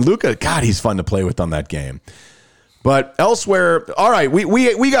 yeah, I mean, Luka, God, he's fun to play with on that game. But elsewhere, all right,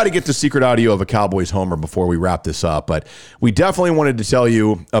 we got to get the secret audio of a Cowboys homer before we wrap this up. But we definitely wanted to tell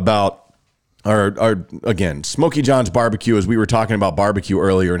you about our again, Smokey John's Barbecue, as we were talking about barbecue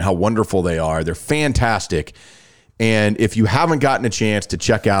earlier and how wonderful they are. They're fantastic. And if you haven't gotten a chance to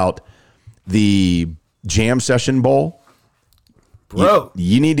check out the Jam Session Bowl, bro,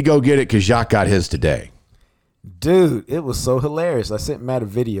 you need to go get it because Jacques got his today. Dude, it was so hilarious. I sent Matt a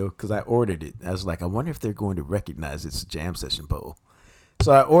video because I ordered it. I was like, I wonder if they're going to recognize it's a Jam Session Bowl.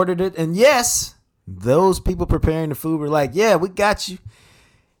 So I ordered it, and yes, those people preparing the food were like, yeah, we got you.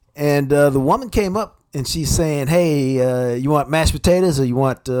 And the woman came up, and she's saying, hey, you want mashed potatoes or you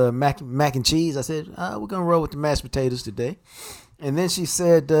want mac and cheese? I said, we're going to roll with the mashed potatoes today. And then she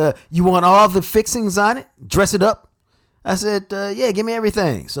said, you want all the fixings on it? Dress it up? I said, yeah, give me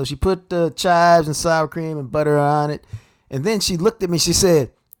everything. So she put chives and sour cream and butter on it. And then she looked at me. She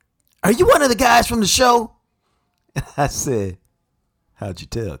said, are you one of the guys from the show? And I said, how'd you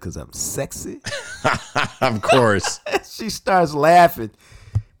tell? Because I'm sexy? Of course. She starts laughing.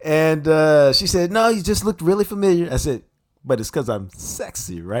 And she said, no, you just looked really familiar. I said, but it's because I'm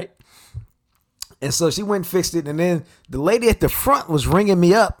sexy, right? And so she went and fixed it. And then the lady at the front was ringing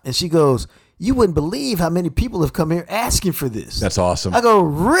me up. And she goes, you wouldn't believe how many people have come here asking for this. That's awesome. I go,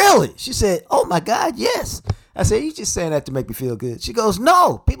 really? She said, oh, my God, yes. I said, you just saying that to make me feel good. She goes,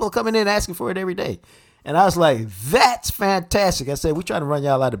 no, people are coming in asking for it every day. And I was like, that's fantastic. I said, we're trying to run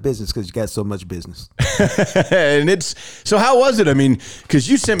y'all out of business because you got so much business. And so how was it? I mean, because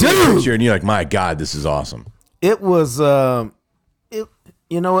you sent me a picture and you're like, my God, this is awesome. It was, you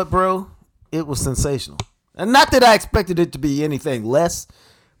know what, bro? It was sensational. And not that I expected it to be anything less,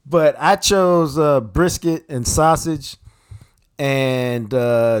 but I chose brisket and sausage. And,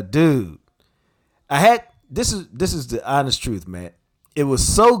 dude, this is the honest truth, man. It was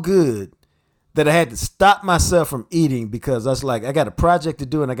so good that I had to stop myself from eating because I was like, I got a project to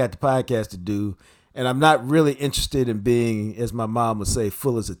do and I got the podcast to do. And I'm not really interested in being, as my mom would say,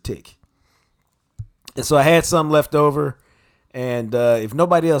 full as a tick. And so I had some left over. And if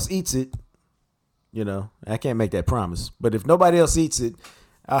nobody else eats it, I can't make that promise. But if nobody else eats it,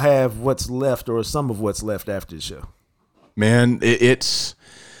 I'll have what's left or some of what's left after the show. Man,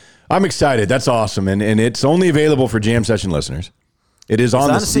 I'm excited. That's awesome. And it's only available for Jam Session listeners. It is on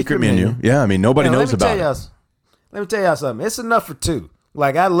the secret menu. Yeah, I mean, nobody knows about it. Let me tell y'all something. It's enough for 2.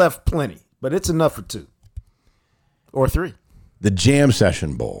 Like, I left plenty, but it's enough for 2 or 3. The Jam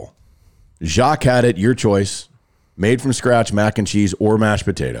Session Bowl. Jacques had it, your choice. Made from scratch mac and cheese or mashed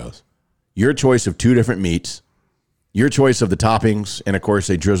potatoes. Your choice of 2 different meats. Your choice of the toppings. And, of course,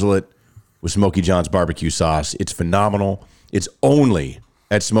 they drizzle it with Smokey John's barbecue sauce. It's phenomenal. It's only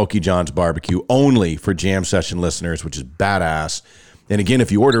at Smokey John's Barbecue, only for Jam Session listeners, which is badass. And again,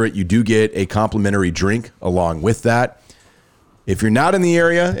 if you order it, you do get a complimentary drink along with that. If you're not in the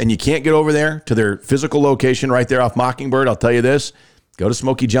area and you can't get over there to their physical location right there off Mockingbird, I'll tell you this. Go to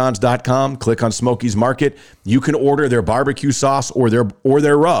SmokeyJohns.com, click on Smokey's Market. You can order their barbecue sauce or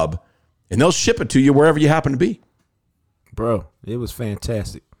their rub, and they'll ship it to you wherever you happen to be. Bro, it was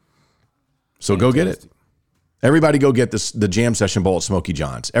fantastic. So go get it. Everybody go get the Jam Session Bowl at Smokey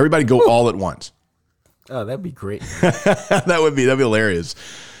John's. Everybody go all at once. Oh, that'd be great. That'd be hilarious.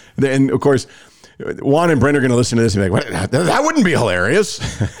 And, of course, Juan and Brent are going to listen to this and be like, what? That wouldn't be hilarious.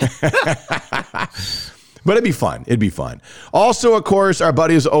 But it'd be fun. It'd be fun. Also, of course, our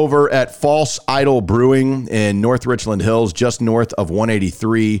buddies over at False Idol Brewing in North Richland Hills, just north of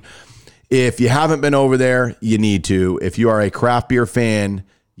 183. If you haven't been over there, you need to. If you are a craft beer fan,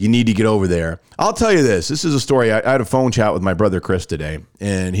 you need to get over there. I'll tell you this. This is a story. I had a phone chat with my brother Chris today,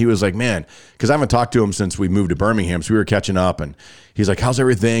 and he was like, man, because I haven't talked to him since we moved to Birmingham, so we were catching up, and he's like, how's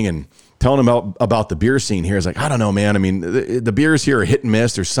everything? And telling him about the beer scene here. He's like, I don't know, man. I mean, the beers here are hit and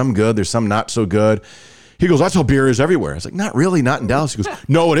miss. There's some good. There's some not so good. He goes, that's how beer is everywhere. I was like, not really, not in Dallas. He goes,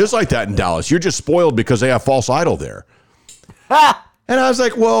 no, it is like that in Dallas. You're just spoiled because they have False Idol there. And I was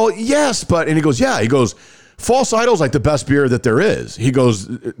like, well, yes, but, and he goes, yeah. He goes, False Idol's like the best beer that there is. He goes,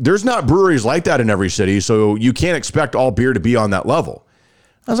 there's not breweries like that in every city, so you can't expect all beer to be on that level.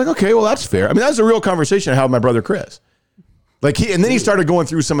 I was like, okay, well, that's fair. I mean, that's a real conversation I had with my brother Chris. And then he started going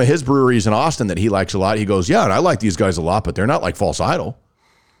through some of his breweries in Austin that he likes a lot. He goes, yeah, and I like these guys a lot, but they're not like False Idol.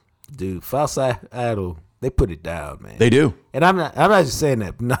 Dude, False Idol, they put it down, man. They do. And I'm not just saying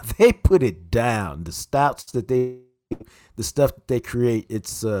that. No, they put it down. The stouts that the stuff that they create,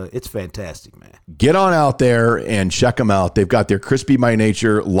 it's fantastic, man. Get on out there and check them out. They've got their Crispy by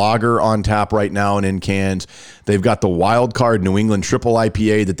Nature lager on tap right now and in cans. They've got the Wild Card New England Triple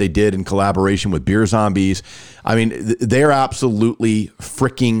IPA that they did in collaboration with Beer Zombies. I mean, they're absolutely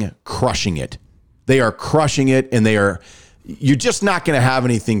freaking crushing it. They are crushing it, and you're just not going to have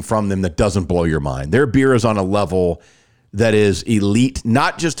anything from them that doesn't blow your mind. Their beer is on a level that is elite,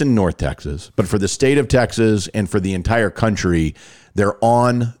 not just in North Texas, but for the state of Texas and for the entire country. They're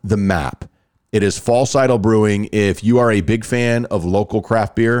on the map. It is False Idol Brewing. If you are a big fan of local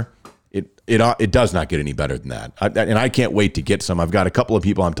craft beer, it does not get any better than that. And I can't wait to get some. I've got a couple of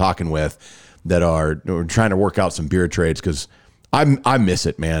people I'm talking with that are trying to work out some beer trades because I miss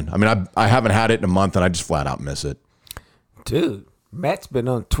it, man. I mean, I haven't had it in a month, and I just flat out miss it. Dude, Matt's been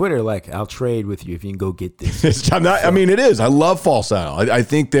on Twitter like, I'll trade with you if you can go get this. I mean, it is. I love False Idol. I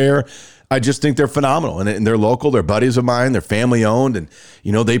just think they're phenomenal, and they're local. They're buddies of mine. They're family owned, and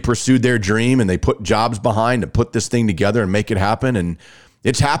they pursued their dream, and they put jobs behind to put this thing together and make it happen, and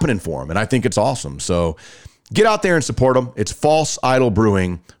it's happening for them, and I think it's awesome. So get out there and support them. It's False Idol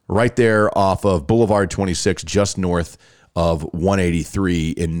Brewing right there off of Boulevard 26, just north of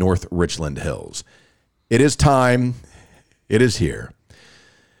 183 in North Richland Hills. It is time. It is here.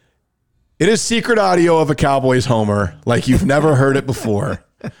 It is secret audio of a Cowboys homer like you've never heard it before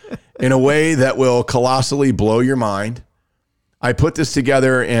in a way that will colossally blow your mind. I put this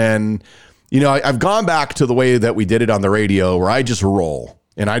together and, I've gone back to the way that we did it on the radio where I just roll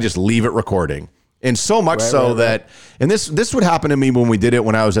and I just leave it recording. And so much that, and this would happen to me when we did it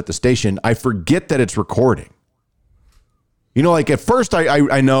when I was at the station, I forget that it's recording. Like at first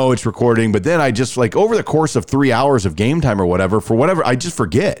I know it's recording, but then I just over the course of 3 hours of game time or whatever, I just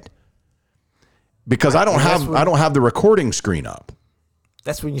forget because I don't have the recording screen up.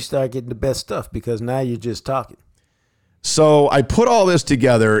 That's when you start getting the best stuff because now you're just talking. So I put all this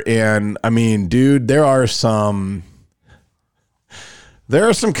together and I mean, dude, there are some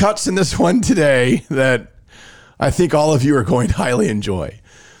cuts in this one today that I think all of you are going to highly enjoy.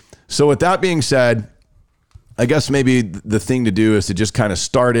 So with that being said, I guess maybe the thing to do is to just kind of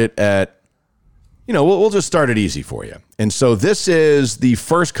start it at, we'll just start it easy for you. And so this is the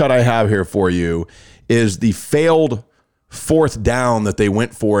first cut I have here for you is the failed fourth down that they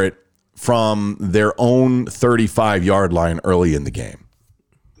went for it from their own 35-yard line early in the game.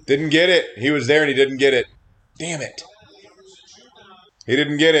 Didn't get it. He was there and he didn't get it. Damn it. He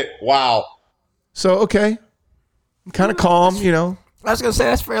didn't get it. Wow. So, okay. Kind of calm, I was gonna say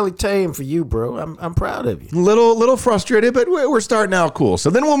that's fairly tame for you, bro. I'm proud of you. Little frustrated, but we're starting out cool.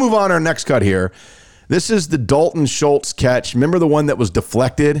 So then we'll move on to our next cut here. This is the Dalton Schultz catch. Remember the one that was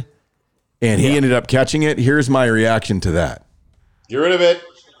deflected, and he ended up catching it. Here's my reaction to that. Get rid of it.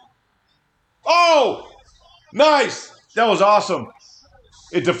 Oh, nice! That was awesome.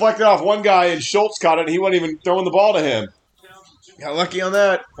 It deflected off one guy, and Schultz caught it. And he wasn't even throwing the ball to him. Got lucky on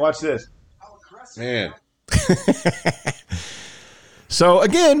that. Watch this, man. So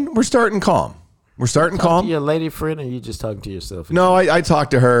again, we're starting calm. We're starting calm. Your lady friend, or you just talking to yourself? No, I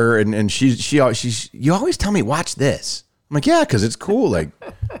talked to her, and she's. You always tell me watch this. I'm like, yeah, because it's cool. Like,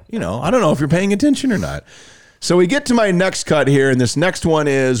 I don't know if you're paying attention or not. So we get to my next cut here, and this next one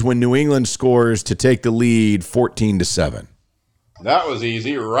is when New England scores to take the lead 14-7. That was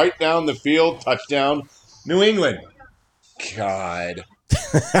easy. Right down the field, touchdown, New England. God.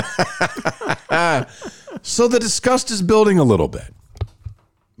 So the disgust is building a little bit.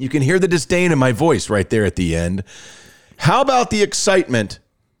 You can hear the disdain in my voice right there at the end. How about the excitement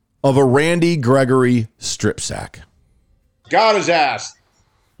of a Randy Gregory strip sack? Got his ass.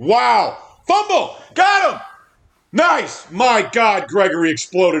 Wow. Fumble. Got him. Nice. My God, Gregory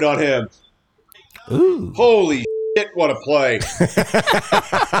exploded on him. Ooh. Holy shit, what a play.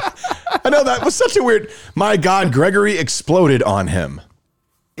 I know that was such a weird. My God, Gregory exploded on him.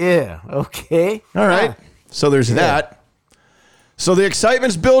 Yeah. Okay. All right. So there's that. So the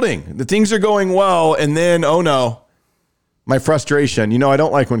excitement's building. The things are going well. And then, oh no, my frustration. I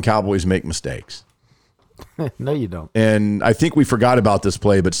don't like when Cowboys make mistakes. No, you don't. And I think we forgot about this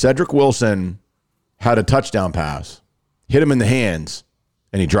play, but Cedric Wilson had a touchdown pass, hit him in the hands,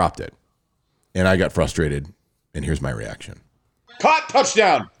 and he dropped it. And I got frustrated. And here's my reaction. Caught,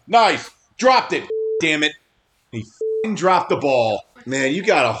 touchdown. Nice. Dropped it. Damn it. He f***ing dropped the ball. Man, you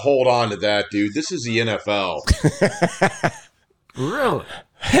got to hold on to that, dude. This is the NFL. Really?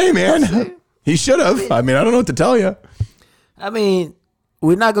 Hey, man. He should have. I don't know what to tell you.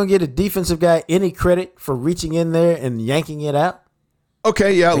 We're not going to get a defensive guy any credit for reaching in there and yanking it out?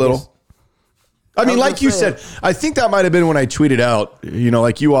 Okay, yeah, a little. Like you said, I think that might have been when I tweeted out,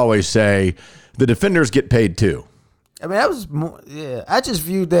 like you always say, the defenders get paid too. That was more, yeah. I just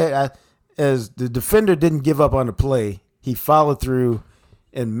viewed that as the defender didn't give up on the play. He followed through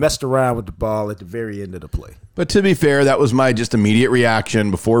and messed around with the ball at the very end of the play. But to be fair, that was my just immediate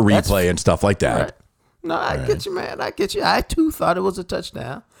reaction before replay and stuff like that. Right. No, I get you, man. I get you. I, too, thought it was a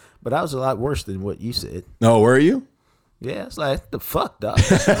touchdown, but I was a lot worse than what you said. No, were you? Yeah, it's like, the fuck, dog.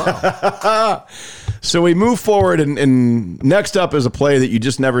 So we move forward, and next up is a play that you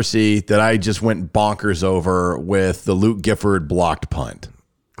just never see that I just went bonkers over with the Luke Gifford blocked punt.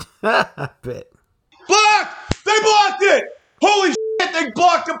 I bet. Blocked! They blocked it! Holy shit, they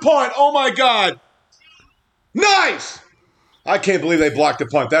blocked a punt! Oh, my God. Nice! I can't believe they blocked a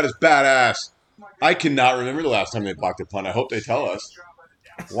punt. That is badass. I cannot remember the last time they blocked a punt. I hope they tell us.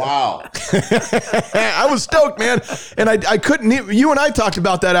 Wow. I was stoked, man. And I couldn't, you and I talked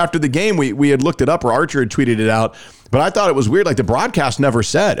about that after the game. We had looked it up, or Archer had tweeted it out, but I thought it was weird. Like the broadcast never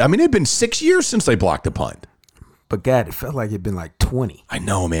said. It had been 6 years since they blocked a punt. But God, it felt like it'd been like 20. I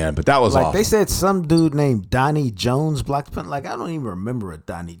know, man, but that was like awesome. They said some dude named Donnie Jones blocked the punt. Like, I don't even remember a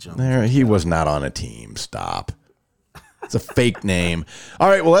Donnie Jones. He was not on a team. Stop. It's a fake name. All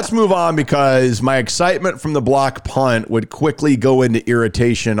right, well, let's move on because my excitement from the block punt would quickly go into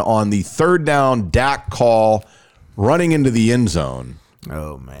irritation on the third down Dak call running into the end zone.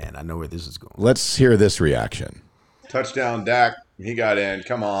 Oh, man, I know where this is going. Let's hear this reaction. Touchdown, Dak. He got in.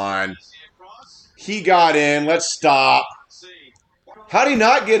 Come on. He got in. Let's stop. How'd he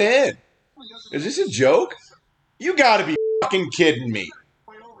not get in? Is this a joke? You got to be fucking kidding me.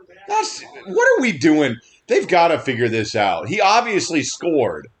 What are we doing? They've got to figure this out. He obviously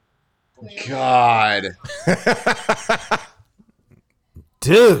scored. God.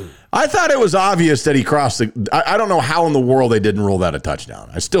 Dude. I thought it was obvious that he crossed the... I don't know how in the world they didn't rule that a touchdown.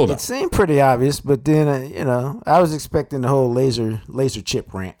 I still don't. It seemed pretty obvious, but then, I was expecting the whole laser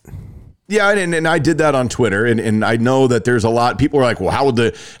chip rant. Yeah, and I did that on Twitter, and I know that there's a lot. People are like, well, how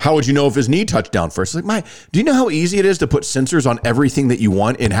would you know if his knee touched down first? It's like, do you know how easy it is to put sensors on everything that you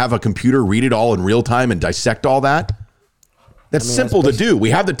want and have a computer read it all in real time and dissect all that? That's simple to do. We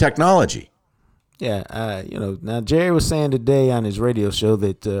have the technology. Yeah, now Jerry was saying today on his radio show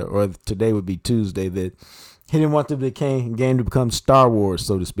that, or today would be Tuesday, that he didn't want the game to become Star Wars,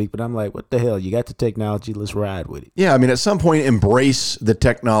 so to speak. But I'm like, what the hell? You got the technology. Let's ride with it. Yeah, at some point, embrace the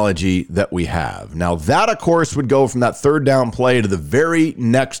technology that we have. Now, that, of course, would go from that third down play to the very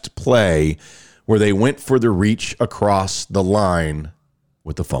next play where they went for the reach across the line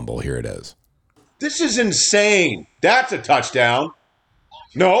with the fumble. Here it is. This is insane. That's a touchdown.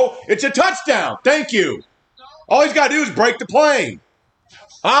 No, it's a touchdown. Thank you. All he's got to do is break the plane.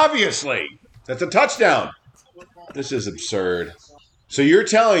 Obviously. That's a touchdown. This is absurd. So you're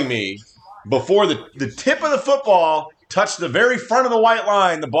telling me before the tip of the football touched the very front of the white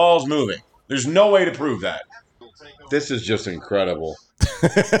line, the ball's moving. There's no way to prove that. This is just incredible.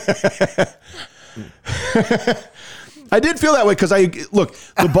 I did feel that way because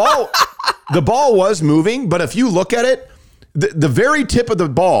the ball was moving, but if you look at it, The very tip of the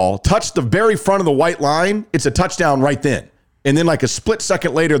ball touched the very front of the white line. It's a touchdown right then. And then like a split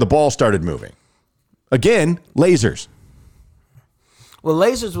second later, the ball started moving. Again, lasers. Well,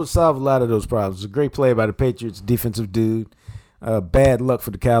 lasers would solve a lot of those problems. It's a great play by the Patriots defensive dude. Bad luck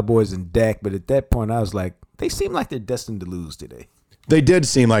for the Cowboys and Dak. But at that point, I was like, they seem like they're destined to lose today. They did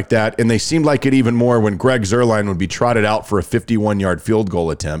seem like that, and they seemed like it even more when Greg Zuerlein would be trotted out for a 51-yard field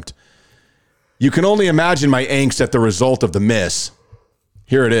goal attempt. You can only imagine my angst at the result of the miss.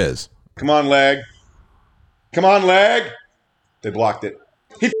 Here it is. Come on, leg. Come on, leg. They blocked it.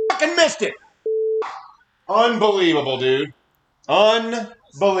 He fucking missed it. Unbelievable, dude.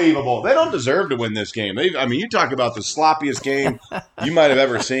 Unbelievable. They don't deserve to win this game. You talk about the sloppiest game you might have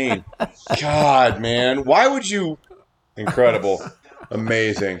ever seen. God, man. Why would you... Incredible.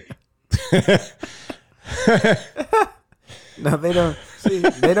 Amazing. No, they don't. See,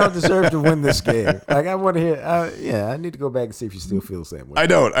 they don't deserve to win this game. Like, I want to hear. I need to go back and see if you still feel the same way. I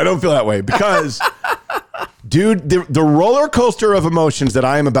don't feel that way because, dude, the roller coaster of emotions that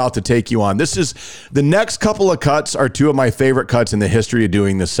I am about to take you on. This is the next couple of cuts are two of my favorite cuts in the history of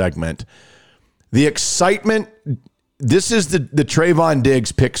doing this segment. The excitement. This is the Trayvon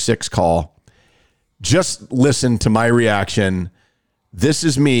Diggs pick six call. Just listen to my reaction. This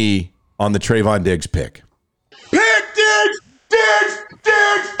is me on the Trayvon Diggs pick. Pick Diggs! Diggs!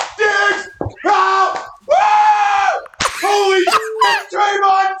 Diggs! Diggs! Oh! Oh! Holy shit,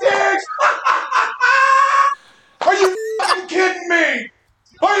 Trayvon Diggs! Are you fucking kidding me?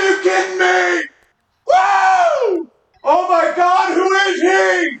 Are you kidding me? Woo! Oh my God, who is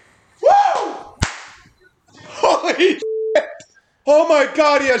he? Woo! Holy shit! Oh my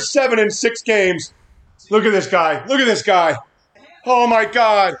God, he has 7 in 6 games. Look at this guy. Look at this guy. Oh, my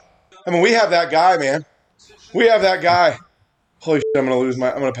God. I mean, we have that guy, man. We have that guy. Holy shit, I'm going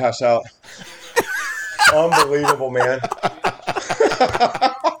to pass out. Unbelievable, man.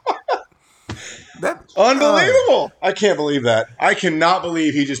 Unbelievable. I can't believe that. I cannot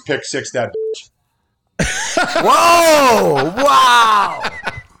believe he just picked 6 that bitch. Whoa! Wow!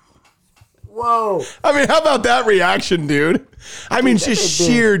 Whoa! I mean, how about that reaction, dude? I mean, just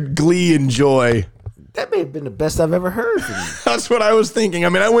sheer glee and joy. That may have been the best I've ever heard from you. That's what I was thinking. I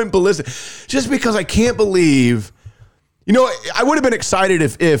mean, I went ballistic just because I can't believe, I would have been excited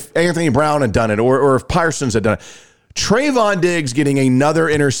if Anthony Brown had done it or if Parsons had done it. Trayvon Diggs getting another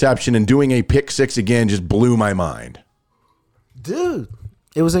interception and doing a pick six again just blew my mind. Dude,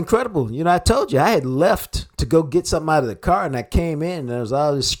 it was incredible. I told you I had left to go get something out of the car and I came in and there was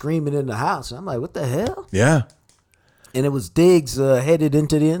all this screaming in the house. And I'm like, what the hell? Yeah. And it was Diggs headed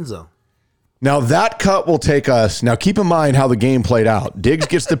into the end zone. Now, that cut will take us. Now, keep in mind how the game played out. Diggs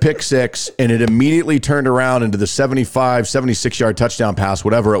gets the pick six, and it immediately turned around into the 75, 76-yard touchdown pass,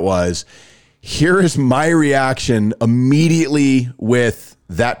 whatever it was. Here is my reaction immediately with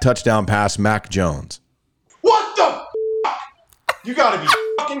that touchdown pass, Mac Jones. What the fuck? You got to be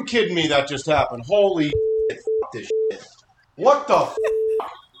fucking kidding me that just happened. Holy shit. Fuck this shit. What the fuck?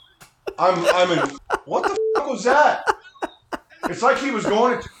 I'm in. What the fuck was that? It's like he was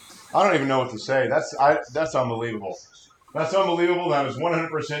going to... I don't even know what to say. That's unbelievable. That's unbelievable. That was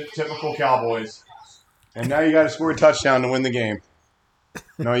 100% typical Cowboys. And now you got to score a touchdown to win the game.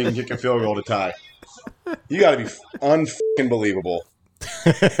 Now you can kick a field goal to tie. You got to be unfucking believable.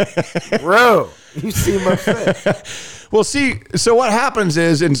 Bro, you see my face. Well, see, so what happens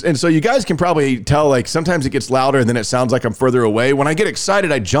is, and so you guys can probably tell, like, sometimes it gets louder and then it sounds like I'm further away. When I get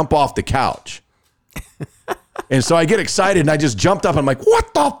excited, I jump off the couch. And so I get excited and I just jumped up. I'm like,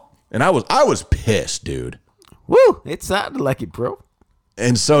 what the... And I was pissed, dude. Woo! It sounded like it, bro.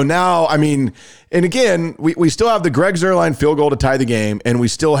 And so now, I mean, and again, we still have the Greg Zuerlein field goal to tie the game, and we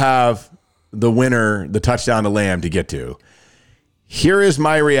still have the winner, the touchdown to Lamb to get to. Here is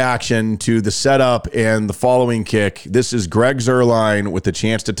my reaction to the setup and the following kick. This is Greg Zuerlein with the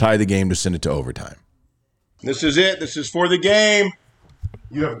chance to tie the game to send it to overtime. This is it. This is for the game.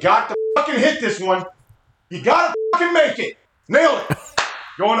 You have got to fucking hit this one. You got to fucking make it. Nail it.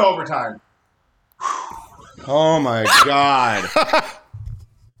 Going to overtime. Oh, my God.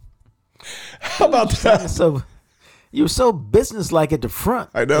 How about that? So you were so businesslike at the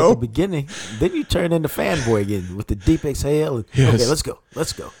front. I know. At the beginning. Then you turn into fanboy again with the deep exhale. And, yes. Okay, let's go.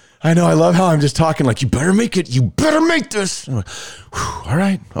 Let's go. I know. I love how I'm just talking like, you better make it. You better make this. Like, all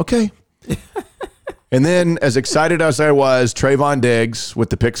right. Okay. And then as excited as I was, Trayvon Diggs with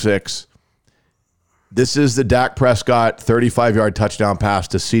the pick six. This is the Dak Prescott 35-yard touchdown pass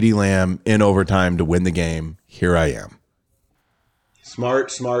to CeeDee Lamb in overtime to win the game. Here I am.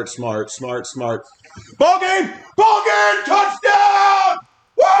 Smart. Ball game! Touchdown!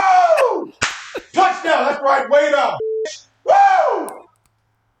 Woo! Touchdown! That's right. Way up. Woo!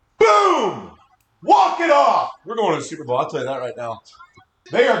 We're going to the Super Bowl. I'll tell you that right now.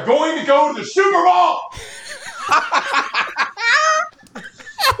 They are going to go to the Super Bowl.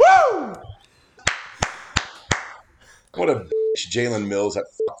 Woo! What a bitch, Jalen Mills, that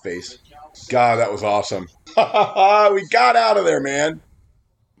face. God, that was awesome. We got out of there, man.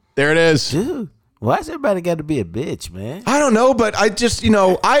 There it is. Dude, why's everybody got to be a bitch, man? I don't know, but I just,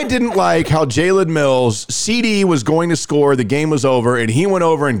 I didn't like how Jalen Mills, CD was going to score, the game was over, and he went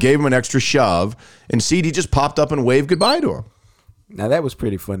over and gave him an extra shove, and CD just popped up and waved goodbye to him. Now, that was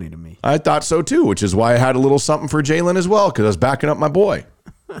pretty funny to me. I thought so, too, which is why I had a little something for Jalen as well, because I was backing up my boy.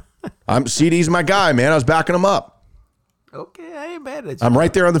 CD's my guy, man. I was backing him up. Okay, I ain't mad at you. I'm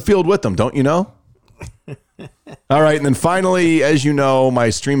right there on the field with him, don't you know? All right, and then finally, as you know, my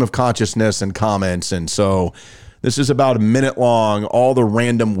stream of consciousness and comments, and so this is about a minute long, all the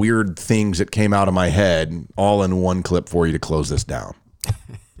random weird things that came out of my head, all in one clip for you to close this down.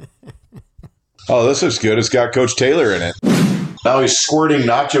 Oh, this looks good. It's got Coach Taylor in it. Now he's squirting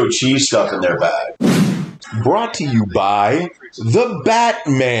nacho cheese stuff in their bag. Brought to you by the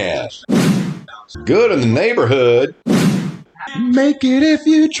Batman. Good in the neighborhood. Make it if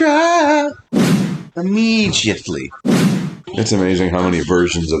you try. Immediately. It's amazing how many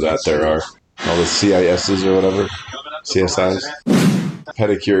versions of that there are. All the CISs or whatever. CSIs.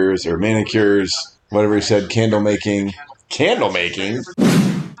 Pedicures or manicures. Whatever he said. Candle making. Candle making?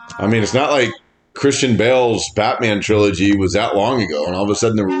 I mean, it's not like Christian Bale's Batman trilogy was that long ago, and all of a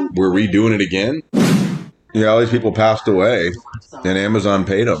sudden we're redoing it again. Yeah, all these people passed away, and Amazon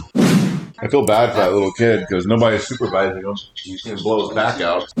paid them. I feel bad for that little kid because nobody's supervising him. He's going to blow his back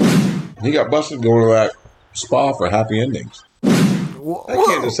out. He got busted going to that spa for happy endings. I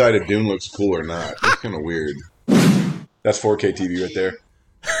can't decide if Dune looks cool or not. It's kind of weird. That's 4K TV right there.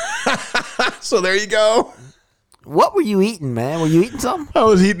 So there you go. What were you eating, man? Were you eating something? I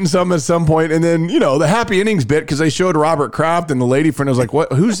was eating some at some point, and then, the happy innings bit, because they showed Robert Kraft, and the lady friend was like,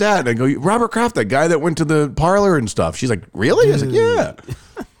 "What? Who's that?" And I go, "Robert Kraft, that guy that went to the parlor and stuff." She's like, "Really?" I was like, "Yeah."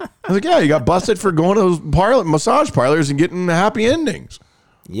 I was like, "Yeah, you got busted for going to those massage parlors and getting happy endings."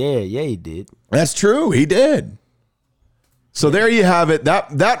 Yeah, he did. That's true. He did. So there you have it.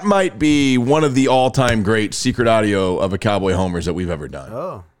 That might be one of the all-time great secret audio of a Cowboy homers that we've ever done.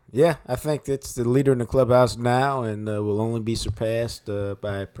 Oh. Yeah, I think it's the leader in the clubhouse now, and will only be surpassed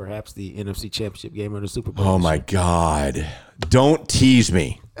by perhaps the NFC Championship game or the Super Bowl. Oh, my God. Don't tease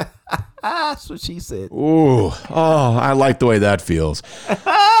me. That's what she said. Ooh. Oh, I like the way that feels.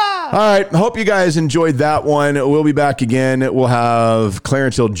 All right. Hope you guys enjoyed that one. We'll be back again. We'll have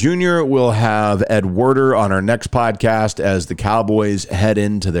Clarence Hill Jr. We'll have Ed Werder on our next podcast as the Cowboys head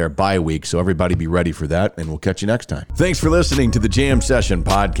into their bye week. So everybody be ready for that, and we'll catch you next time. Thanks for listening to the Jam Session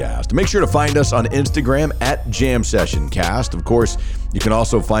Podcast. Make sure to find us on Instagram at Jam Session Cast. Of course, you can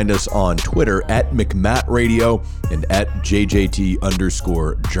also find us on Twitter at McMatt Radio and at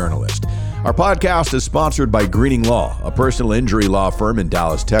JJT_journalist. Our podcast is sponsored by Greening Law, a personal injury law firm in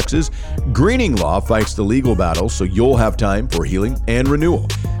Dallas, Texas. Greening Law fights the legal battle so you'll have time for healing and renewal.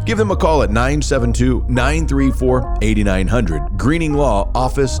 Give them a call at 972-934-8900. Greening Law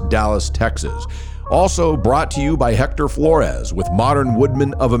Office, Dallas, Texas. Also brought to you by Hector Flores with Modern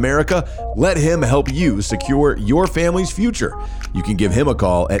Woodmen of America. Let him help you secure your family's future. You can give him a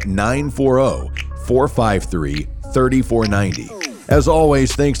call at 940-453-3490. As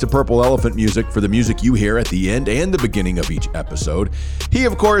always, thanks to Purple Elephant Music for the music you hear at the end and the beginning of each episode. He,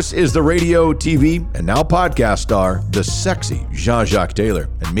 of course, is the radio, TV, and now podcast star, the sexy Jean-Jacques Taylor.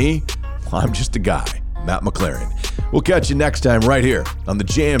 And me, I'm just a guy, Matt McLaren. We'll catch you next time right here on the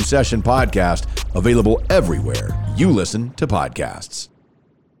Jam Session Podcast, available everywhere you listen to podcasts.